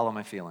do I follow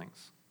my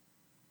feelings?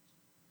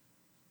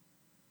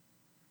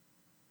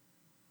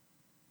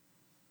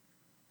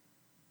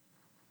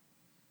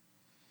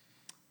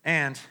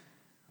 And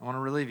I want to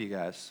relieve you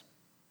guys.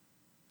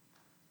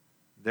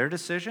 Their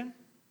decision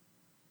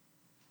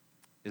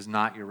is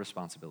not your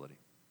responsibility.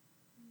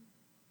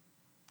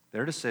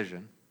 Their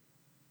decision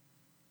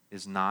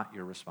is not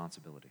your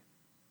responsibility.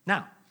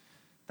 Now,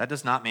 that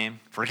does not mean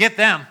forget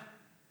them.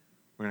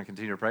 We're going to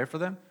continue to pray for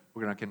them.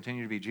 We're going to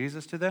continue to be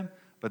Jesus to them.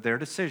 But their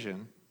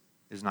decision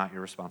is not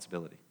your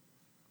responsibility.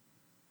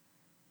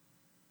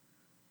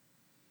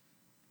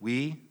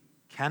 We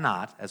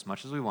cannot, as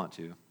much as we want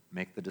to,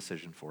 make the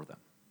decision for them.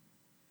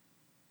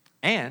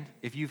 And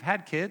if you've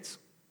had kids,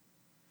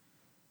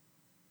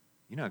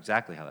 you know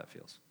exactly how that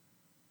feels.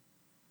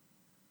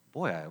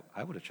 Boy,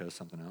 I would have chose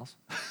something else.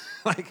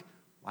 Like,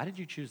 why did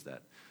you choose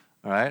that?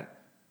 All right?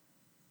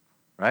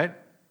 Right?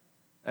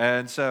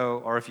 And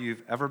so, or if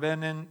you've ever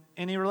been in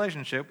any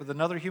relationship with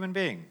another human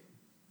being,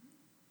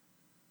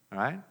 all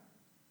right?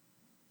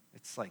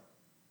 It's like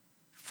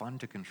fun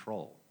to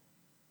control,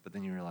 but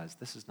then you realize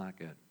this is not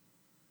good.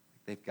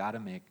 They've got to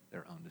make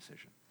their own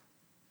decision.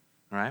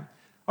 All right?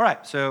 All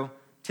right, so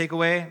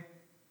takeaway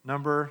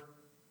number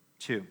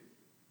 2.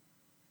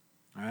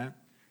 All right?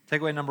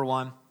 Takeaway number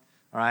 1, all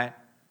right,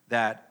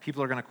 that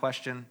people are going to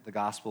question the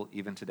gospel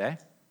even today.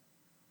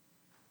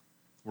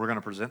 We're going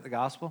to present the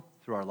gospel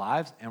through our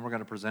lives, and we're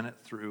going to present it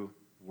through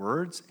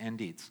words and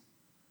deeds.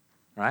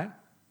 All right?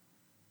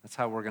 That's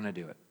how we're going to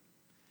do it.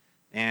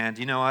 And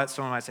you know what?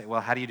 Someone might say,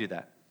 well, how do you do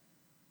that?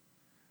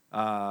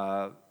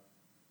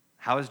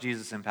 How is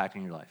Jesus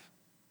impacting your life?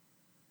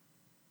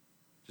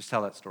 Just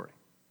tell that story.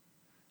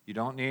 You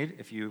don't need,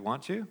 if you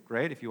want to,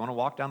 great. If you want to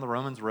walk down the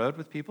Romans road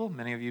with people,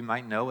 many of you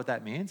might know what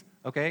that means.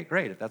 Okay,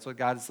 great. If that's what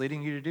God is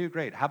leading you to do,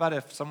 great. How about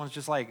if someone's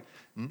just like,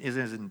 is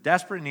in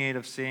desperate need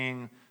of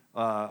seeing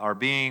or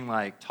being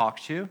like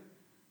talked to,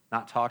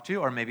 not talked to,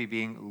 or maybe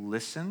being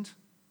listened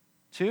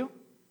to,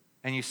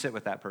 and you sit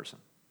with that person?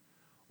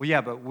 Well,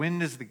 yeah, but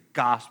when is the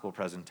gospel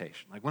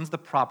presentation? Like, when's the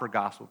proper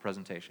gospel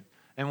presentation?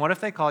 And what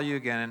if they call you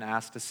again and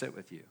ask to sit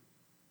with you?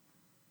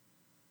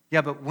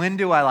 Yeah, but when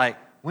do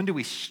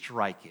we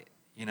strike it?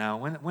 You know,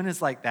 when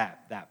is like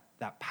that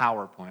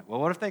PowerPoint? Well,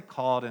 what if they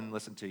called and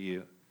listened to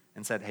you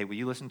and said, hey, will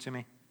you listen to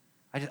me?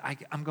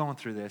 I'm going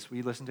through this. Will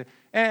you listen to?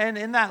 And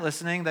in that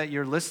listening, that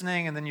you're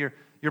listening, and then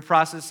you're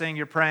processing,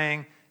 you're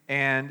praying,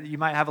 and you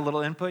might have a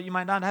little input. You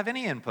might not have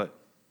any input.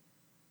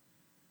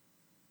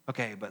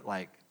 Okay, but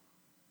like,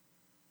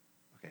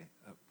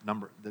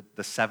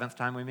 the 7th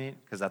time we meet,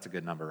 because that's a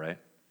good number, right?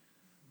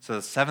 So the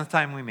 7th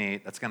time we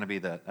meet, that's going to be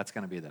the.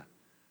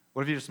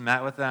 What if you just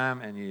met with them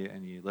and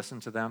you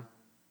listened to them,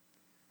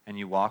 and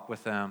you walk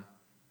with them,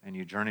 and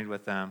you journeyed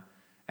with them,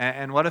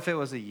 and what if it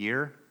was a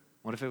year?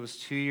 What if it was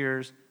 2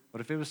 years? What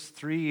if it was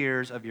 3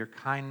 years of your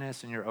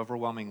kindness and your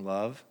overwhelming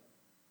love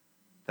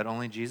that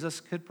only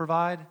Jesus could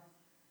provide?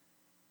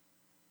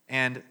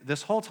 And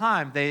this whole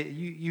time,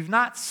 you've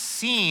not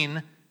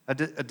seen a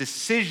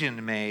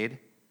decision made,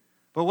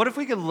 but what if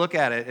we could look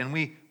at it and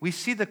we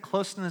see the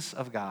closeness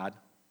of God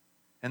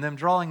and them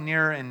drawing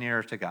nearer and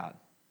nearer to God?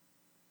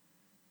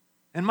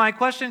 And my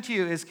question to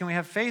you is, can we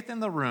have faith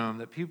in the room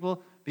that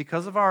people,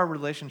 because of our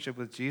relationship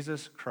with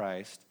Jesus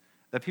Christ,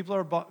 that people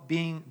are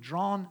being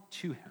drawn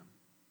to him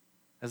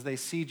as they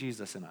see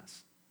Jesus in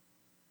us?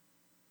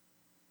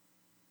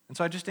 And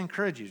so I just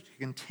encourage you to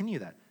continue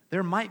that.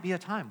 There might be a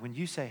time when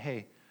you say,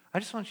 hey, I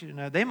just want you to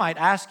know, they might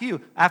ask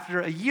you, after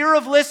a year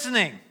of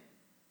listening,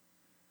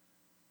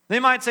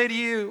 they might say to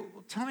you,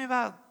 well, tell me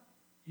about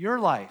your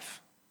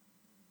life.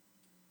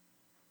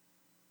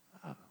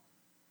 Oh.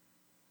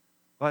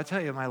 Well, I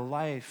tell you, my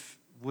life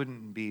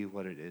wouldn't be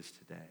what it is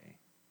today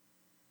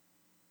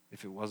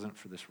if it wasn't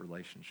for this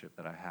relationship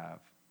that I have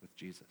with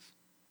Jesus.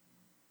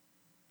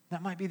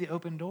 That might be the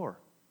open door.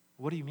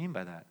 What do you mean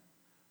by that?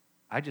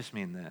 I just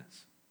mean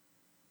this.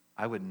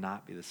 I would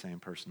not be the same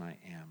person I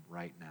am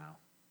right now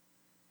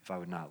if I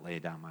would not lay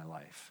down my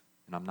life.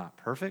 And I'm not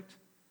perfect,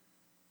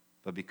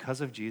 but because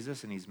of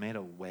Jesus, and he's made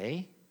a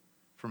way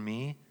for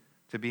me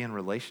to be in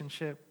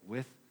relationship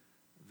with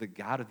the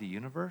God of the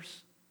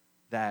universe,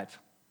 that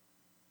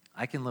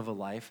I can live a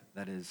life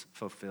that is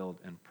fulfilled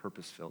and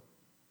purpose-filled.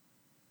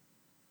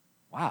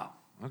 Wow,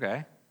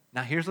 okay.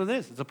 Now here's what it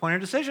is. It's a point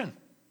of decision.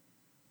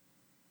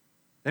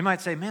 They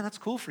might say, man, that's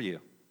cool for you.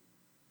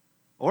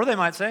 Or they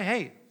might say,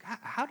 hey,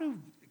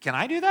 can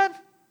I do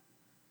that?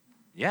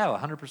 Yeah,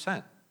 100%.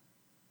 And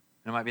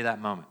it might be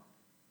that moment.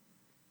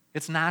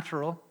 It's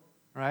natural,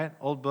 right?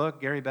 Old book,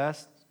 Gary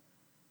Best,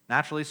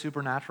 naturally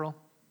supernatural.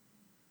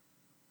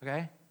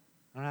 Okay?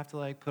 I don't have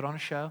to put on a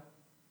show.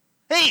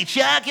 Hey,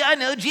 Chuck, I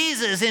know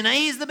Jesus, and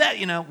he's the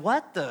best.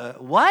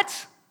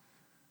 What?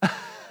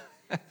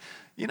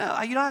 You don't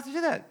have to do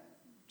that.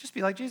 Just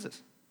be like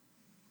Jesus.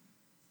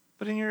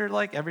 But in your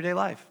everyday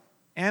life.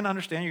 And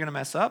understand you're going to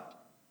mess up.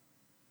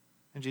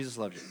 And Jesus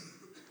loves you.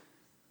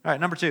 All right,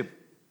 number 2.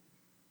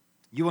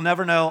 You will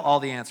never know all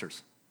the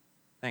answers.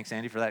 Thanks,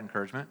 Andy, for that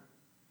encouragement.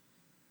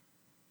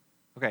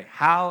 Okay,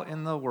 how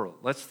in the world?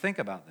 Let's think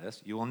about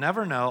this. You will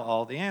never know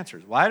all the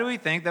answers. Why do we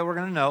think that we're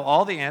going to know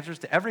all the answers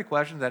to every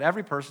question that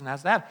every person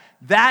has to have?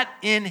 That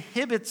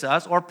inhibits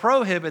us or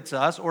prohibits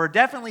us or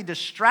definitely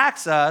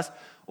distracts us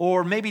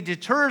or maybe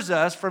deters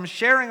us from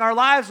sharing our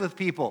lives with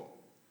people.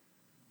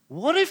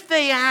 What if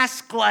they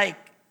ask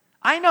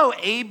I know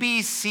A,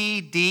 B,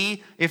 C,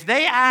 D. If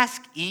they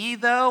ask E,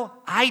 though,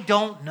 I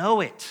don't know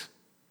it.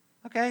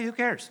 Okay, who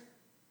cares?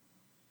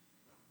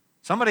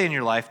 Somebody in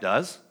your life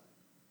does.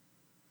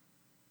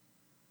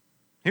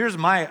 Here's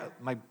my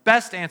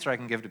best answer I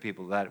can give to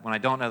people that when I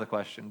don't know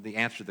the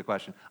answer to the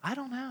question, I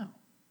don't know.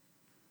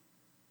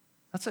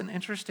 That's an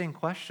interesting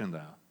question,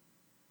 though.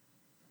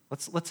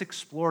 Let's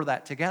explore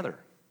that together.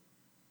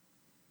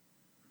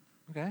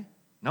 Okay?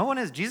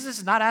 Jesus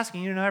is not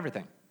asking you to know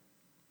everything.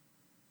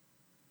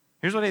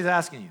 Here's what he's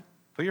asking you.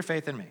 Put your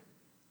faith in me.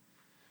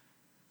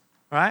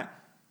 All right?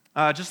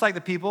 Just like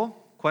the people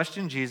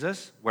questioned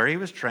Jesus, where he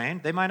was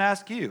trained, they might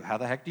ask you, how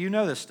the heck do you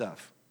know this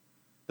stuff?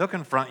 They'll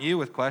confront you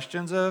with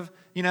questions of,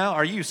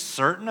 are you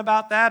certain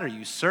about that? Are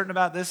you certain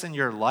about this in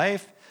your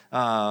life?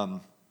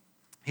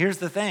 Here's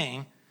the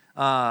thing.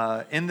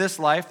 In this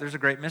life, there's a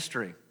great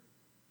mystery.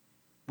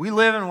 We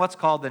live in what's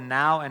called the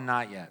now and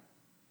not yet.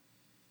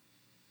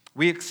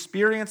 We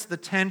experience the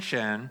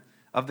tension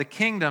of the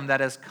kingdom that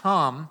has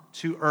come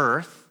to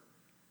earth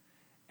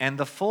and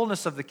the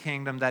fullness of the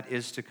kingdom that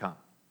is to come.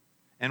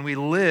 And we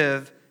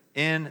live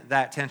in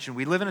that tension.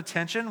 We live in a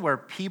tension where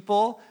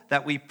people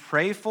that we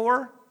pray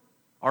for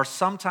are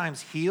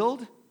sometimes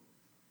healed,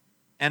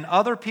 and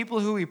other people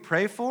who we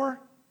pray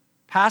for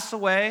pass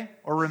away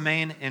or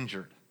remain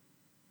injured.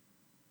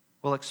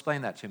 Well,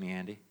 explain that to me,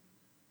 Andy.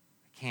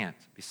 I can't.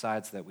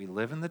 Besides that, we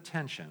live in the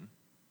tension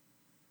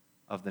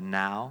of the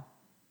now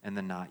and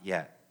the not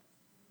yet.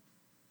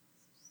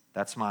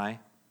 That's my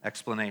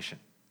explanation.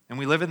 And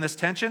we live in this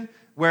tension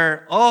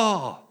where,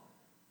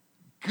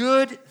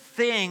 good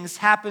things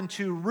happen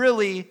to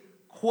really,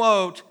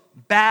 quote,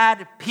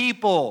 bad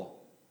people.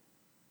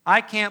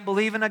 I can't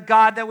believe in a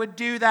God that would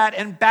do that.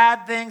 And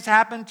bad things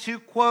happen to,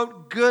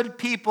 quote, good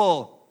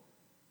people.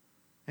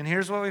 And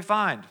here's what we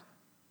find.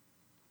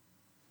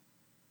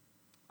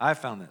 I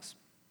found this.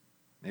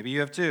 Maybe you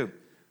have too.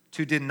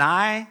 To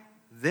deny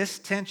this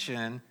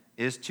tension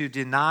is to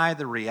deny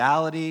the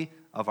reality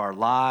of our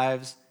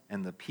lives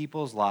and the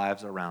people's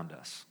lives around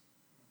us.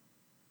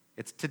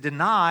 It's to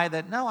deny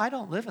that, no, I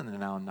don't live in the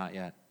now and not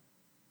yet.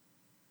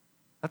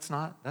 That's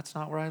not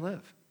where I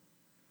live.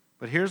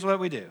 But here's what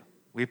we do.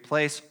 We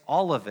place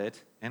all of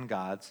it in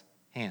God's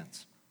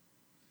hands.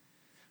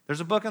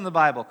 There's a book in the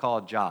Bible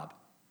called Job.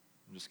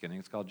 I'm just kidding.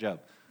 It's called Job.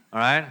 All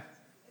right?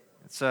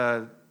 It's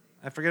I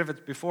forget if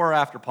it's before or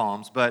after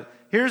Palms, but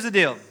here's the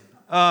deal.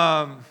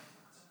 Some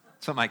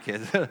of my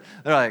kids, they're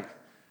like,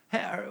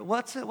 hey,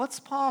 what's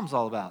Palms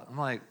all about? I'm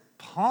like,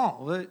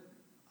 Palm? What?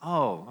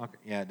 Oh, okay.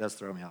 Yeah, it does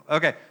throw me off.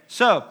 Okay,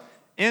 so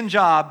in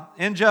Job,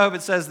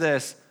 it says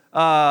this.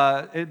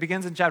 It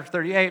begins in chapter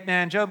 38.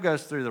 Man, Job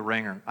goes through the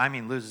ringer.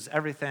 Loses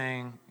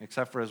everything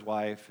except for his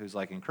wife, who's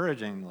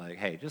encouraging,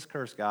 hey, just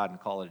curse God and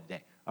call it a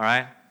day. All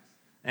right?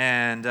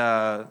 And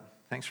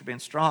thanks for being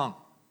strong.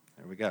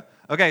 There we go.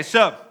 Okay,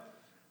 so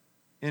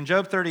in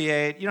Job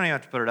 38, you don't even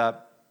have to put it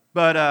up,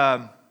 but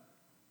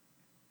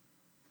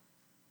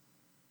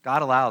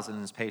God allows it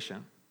and is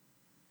patient.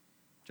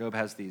 Job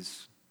has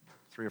these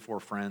 3 or 4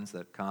 friends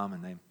that come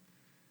and they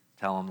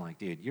tell him,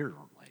 dude, you're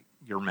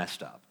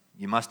messed up.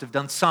 You must have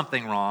done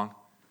something wrong,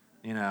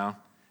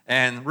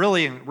 and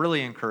really,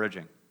 really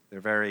encouraging. They're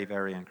very,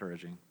 very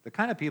encouraging. The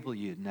kind of people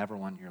you'd never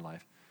want in your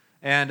life.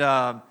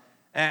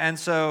 And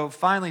so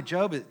finally,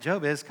 Job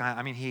is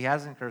he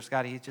hasn't cursed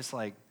God. He's just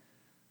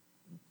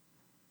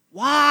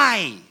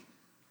why?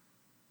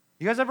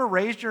 You guys ever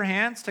raised your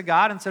hands to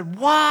God and said,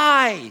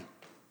 why?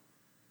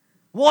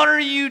 What are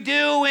you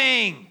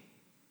doing?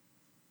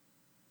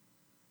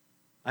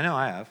 I know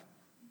I have.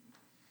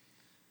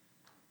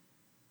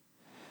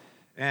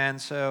 And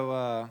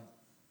so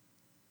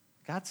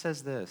God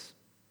says this.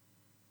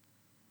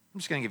 I'm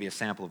just going to give you a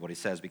sample of what he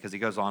says because he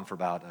goes on for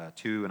about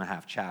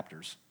 2.5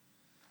 chapters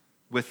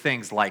with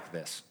things like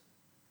this.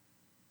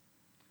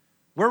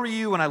 Where were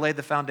you when I laid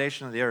the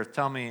foundation of the earth?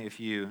 Tell me if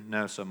you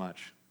know so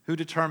much. Who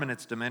determined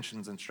its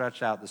dimensions and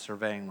stretched out the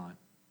surveying line?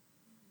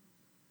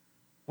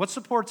 What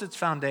supports its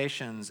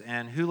foundations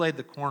and who laid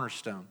the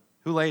cornerstone?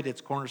 Who laid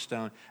its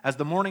cornerstone as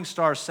the morning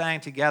stars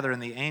sang together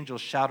and the angels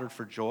shouted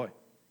for joy?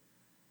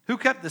 Who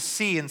kept the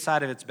sea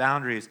inside of its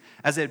boundaries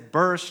as it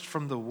burst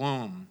from the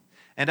womb?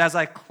 And as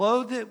I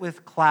clothed it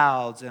with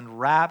clouds and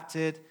wrapped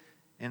it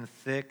in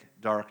thick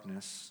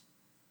darkness.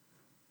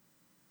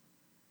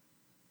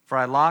 For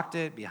I locked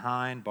it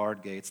behind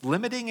barred gates,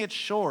 limiting its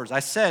shores. I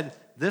said,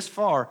 this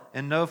far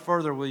and no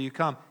further will you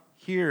come.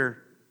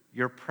 Here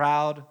your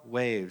proud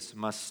waves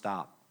must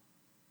stop.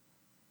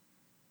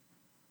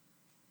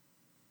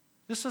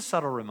 Just a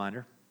subtle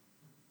reminder.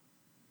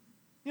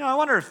 I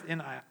wonder if,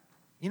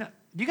 do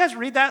you guys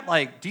read that?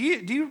 Like,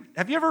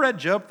 have you ever read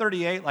Job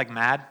 38 like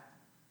mad?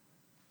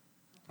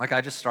 Like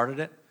I just started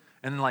it,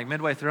 and then like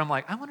midway through, I'm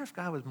like, I wonder if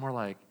God was more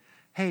like,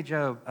 hey,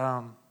 Job,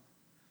 I'm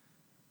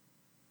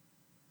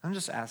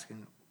just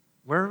asking,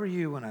 where were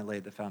you when I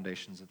laid the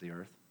foundations of the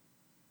earth?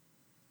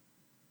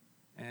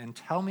 And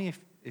tell me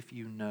if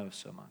you know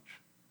so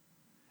much.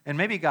 And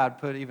maybe God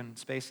put even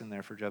space in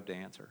there for Job to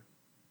answer.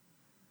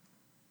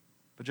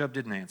 But Job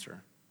didn't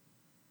answer.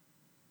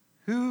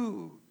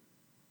 Who,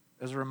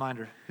 as a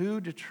reminder,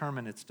 who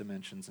determined its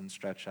dimensions and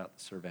stretched out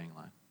the surveying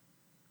line?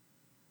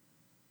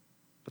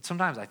 But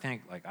sometimes I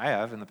think, like I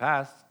have in the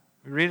past,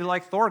 we read it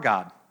like Thor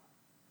God,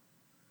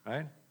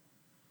 right?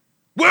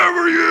 Where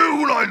were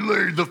you when I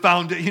laid the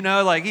foundation?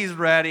 Like he's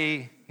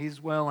ready, he's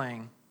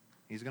willing,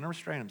 he's going to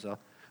restrain himself.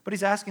 But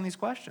he's asking these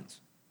questions.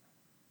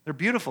 They're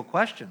beautiful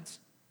questions.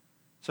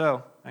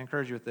 So I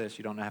encourage you with this.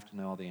 You don't have to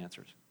know all the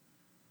answers.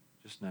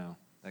 Just know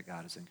that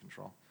God is in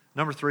control.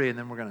 Number 3, and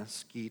then we're going to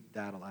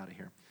skedaddle out of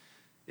here,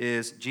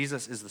 is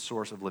Jesus is the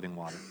source of living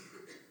water.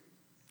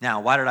 Now,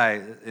 why did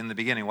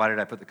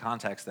I put the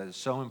context that is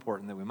so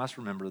important that we must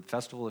remember the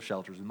Festival of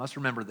Shelters. We must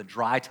remember the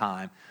dry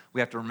time.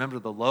 We have to remember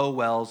the low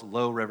wells,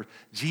 low rivers.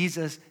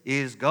 Jesus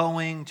is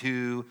going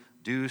to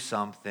do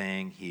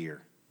something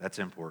here. That's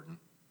important.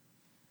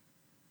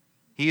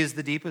 He is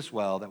the deepest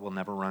well that will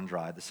never run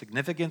dry. The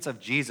significance of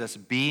Jesus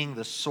being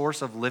the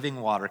source of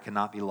living water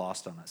cannot be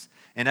lost on us.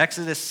 In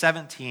Exodus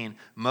 17,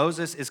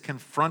 Moses is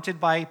confronted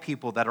by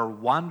people that are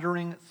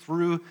wandering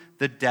through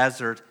the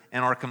desert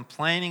and are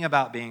complaining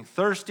about being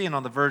thirsty and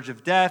on the verge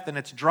of death, and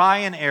it's dry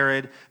and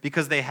arid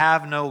because they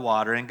have no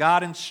water. And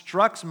God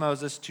instructs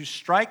Moses to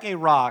strike a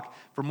rock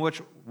from which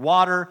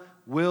water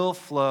will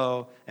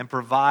flow and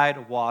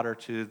provide water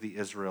to the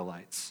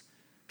Israelites.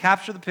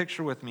 Capture the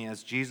picture with me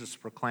as Jesus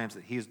proclaims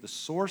that he is the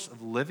source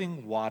of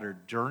living water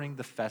during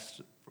the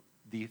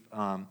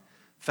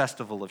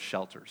Festival of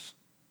Shelters.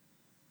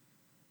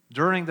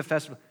 During the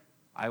festival,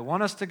 I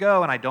want us to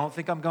go, and I don't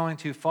think I'm going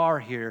too far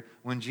here.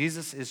 When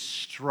Jesus is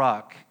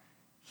struck,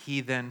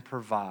 he then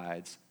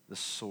provides the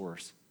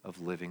source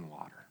of living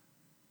water.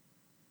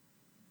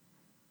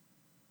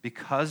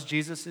 Because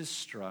Jesus is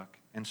struck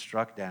and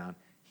struck down,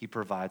 he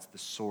provides the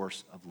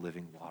source of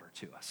living water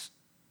to us.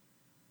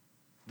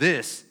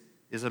 This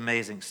is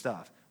amazing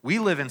stuff. We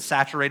live in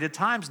saturated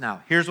times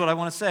now. Here's what I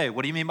want to say.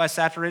 What do you mean by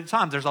saturated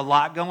times? There's a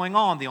lot going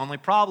on. The only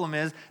problem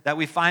is that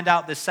we find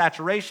out this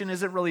saturation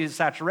isn't really a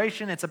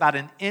saturation. It's about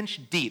an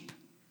inch deep.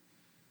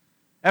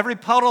 Every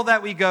puddle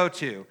that we go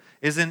to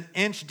is an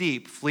inch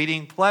deep.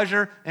 Fleeting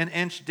pleasure, an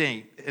inch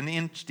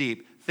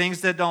deep. Things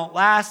that don't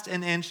last,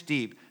 an inch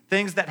deep.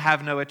 Things that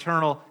have no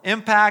eternal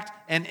impact,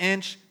 an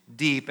inch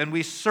deep. And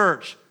we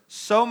search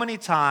so many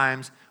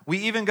times. We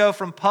even go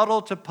from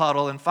puddle to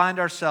puddle and find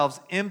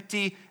ourselves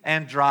empty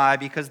and dry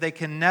because they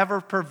can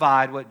never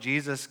provide what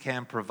Jesus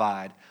can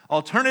provide.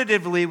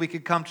 Alternatively, we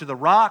could come to the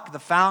rock, the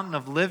fountain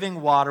of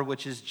living water,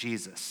 which is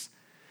Jesus.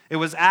 It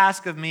was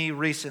asked of me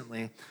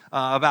recently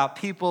about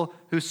people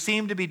who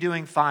seem to be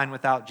doing fine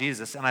without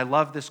Jesus. And I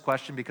love this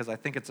question because I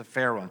think it's a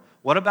fair one.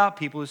 What about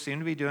people who seem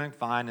to be doing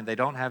fine and they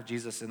don't have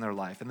Jesus in their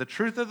life? And the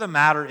truth of the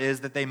matter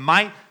is that they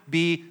might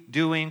be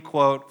doing,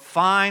 quote,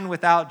 fine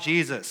without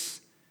Jesus.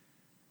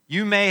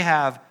 You may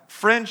have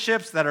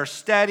friendships that are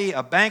steady,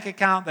 a bank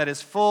account that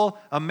is full,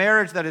 a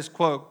marriage that is,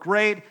 quote,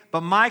 great. But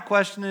my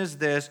question is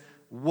this: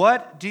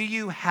 what do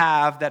you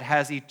have that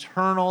has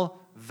eternal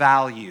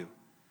value?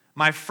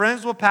 My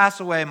friends will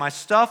pass away, my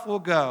stuff will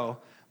go,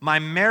 my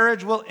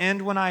marriage will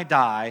end when I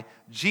die.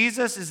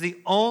 Jesus is the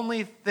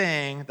only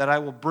thing that I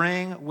will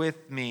bring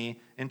with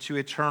me into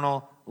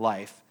eternal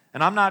life.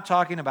 And I'm not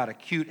talking about a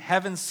cute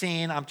heaven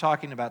scene. I'm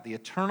talking about the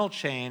eternal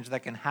change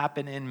that can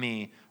happen in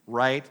me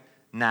right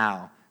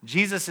now.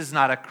 Jesus is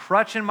not a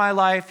crutch in my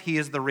life. He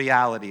is the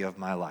reality of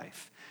my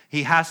life.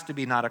 He has to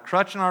be not a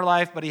crutch in our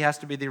life, but he has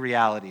to be the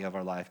reality of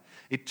our life.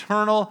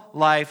 Eternal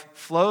life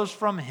flows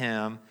from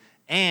him,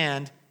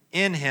 and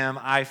in him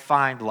I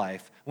find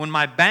life. When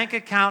my bank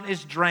account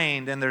is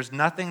drained and there's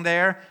nothing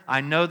there,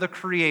 I know the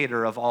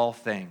creator of all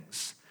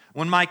things.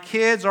 When my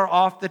kids are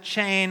off the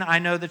chain, I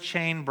know the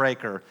chain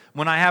breaker.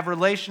 When I have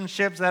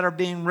relationships that are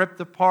being ripped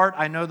apart,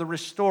 I know the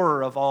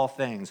restorer of all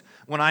things.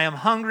 When I am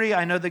hungry,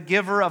 I know the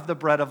giver of the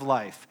bread of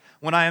life.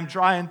 When I am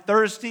dry and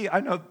thirsty,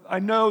 I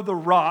know the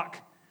rock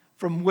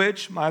from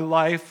which my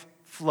life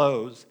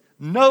flows.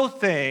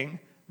 Nothing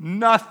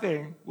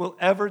will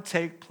ever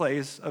take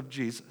place of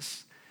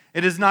Jesus.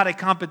 It is not a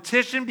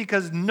competition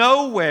because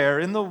nowhere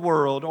in the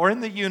world or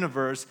in the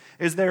universe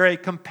is there a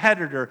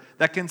competitor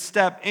that can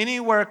step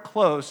anywhere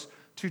close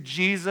to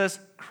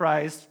Jesus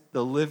Christ,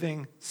 the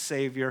living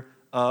Savior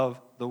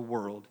of the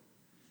world.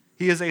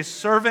 He is a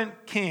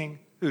servant king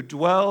who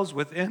dwells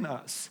within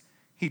us.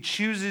 He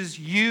chooses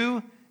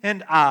you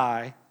and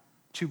I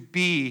to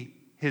be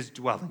his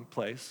dwelling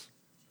place.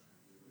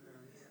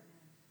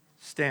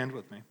 Stand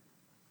with me.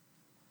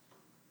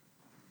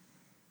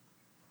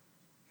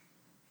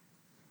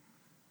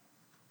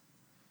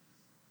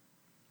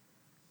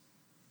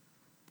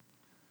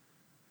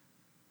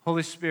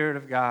 Holy Spirit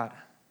of God,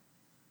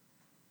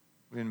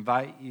 we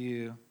invite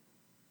you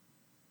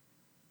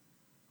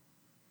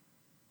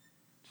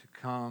to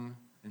come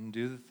and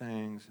do the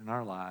things in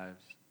our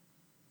lives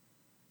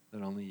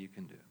that only you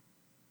can do.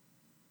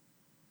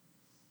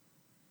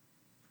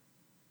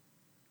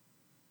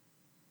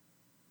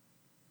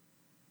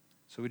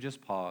 So we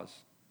just pause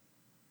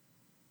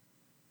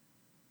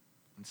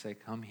and say,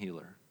 "Come,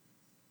 healer,"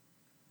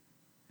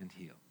 and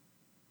heal.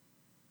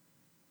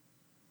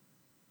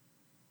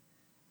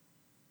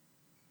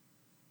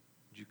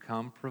 Would you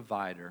come,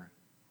 provider,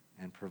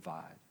 and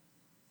provide?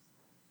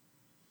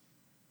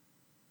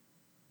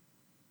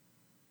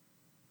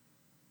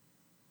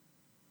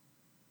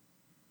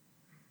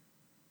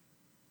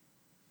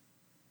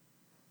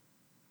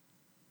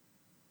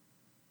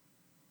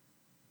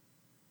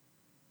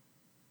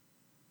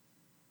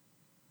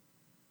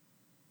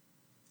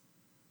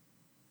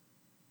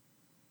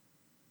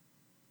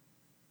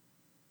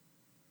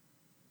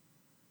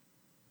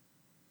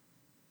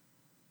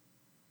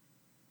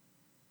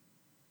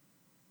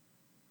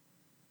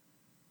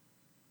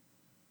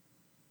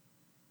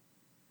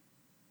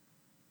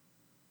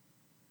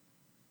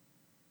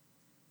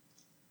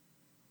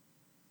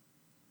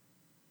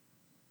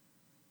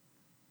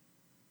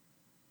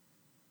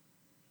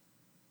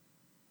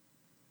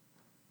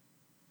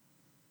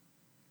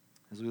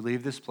 As we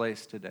leave this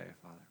place today,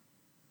 Father,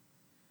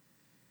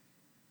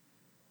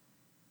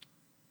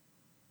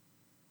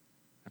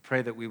 I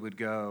pray that we would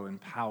go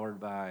empowered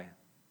by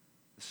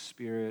the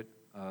Spirit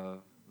of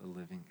the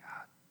living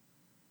God.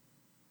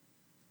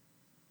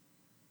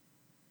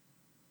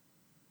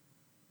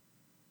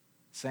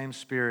 Same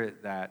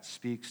Spirit that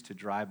speaks to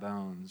dry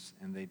bones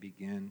and they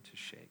begin to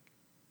shake.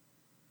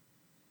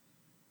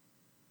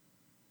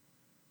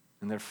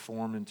 And they're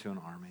formed into an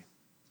army.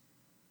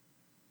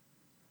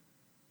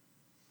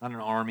 Not an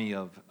army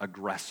of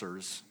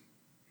aggressors.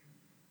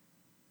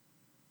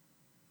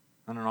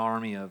 Not an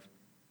army of,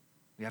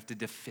 we have to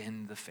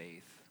defend the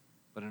faith,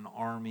 but an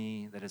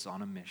army that is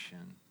on a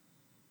mission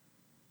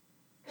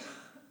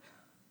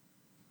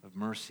of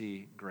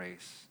mercy,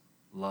 grace,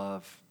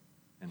 love,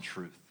 and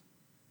truth.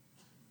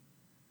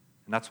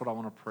 And that's what I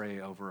want to pray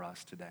over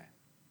us today.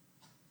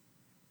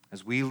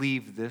 As we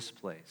leave this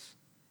place,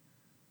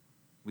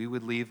 we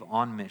would leave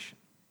on mission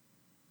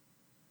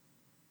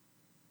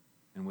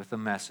and with a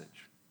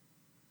message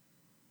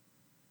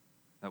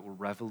that will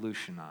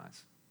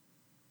revolutionize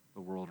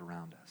the world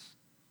around us.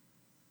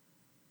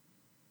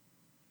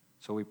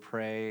 So we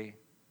pray,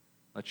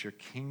 let your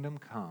kingdom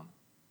come,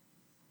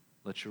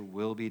 let your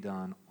will be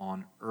done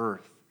on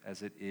earth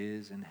as it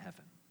is in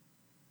heaven.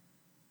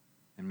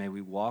 And may we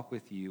walk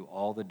with you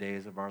all the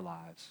days of our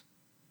lives.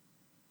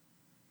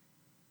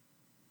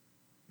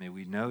 May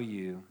we know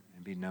you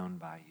and be known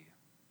by you.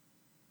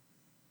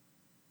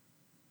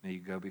 May you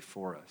go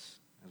before us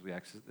as we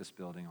exit this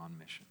building on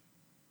mission.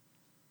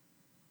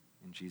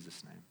 In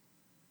Jesus' name,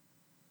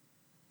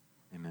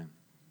 amen.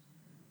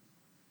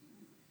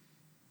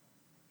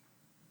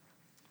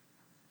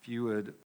 If you would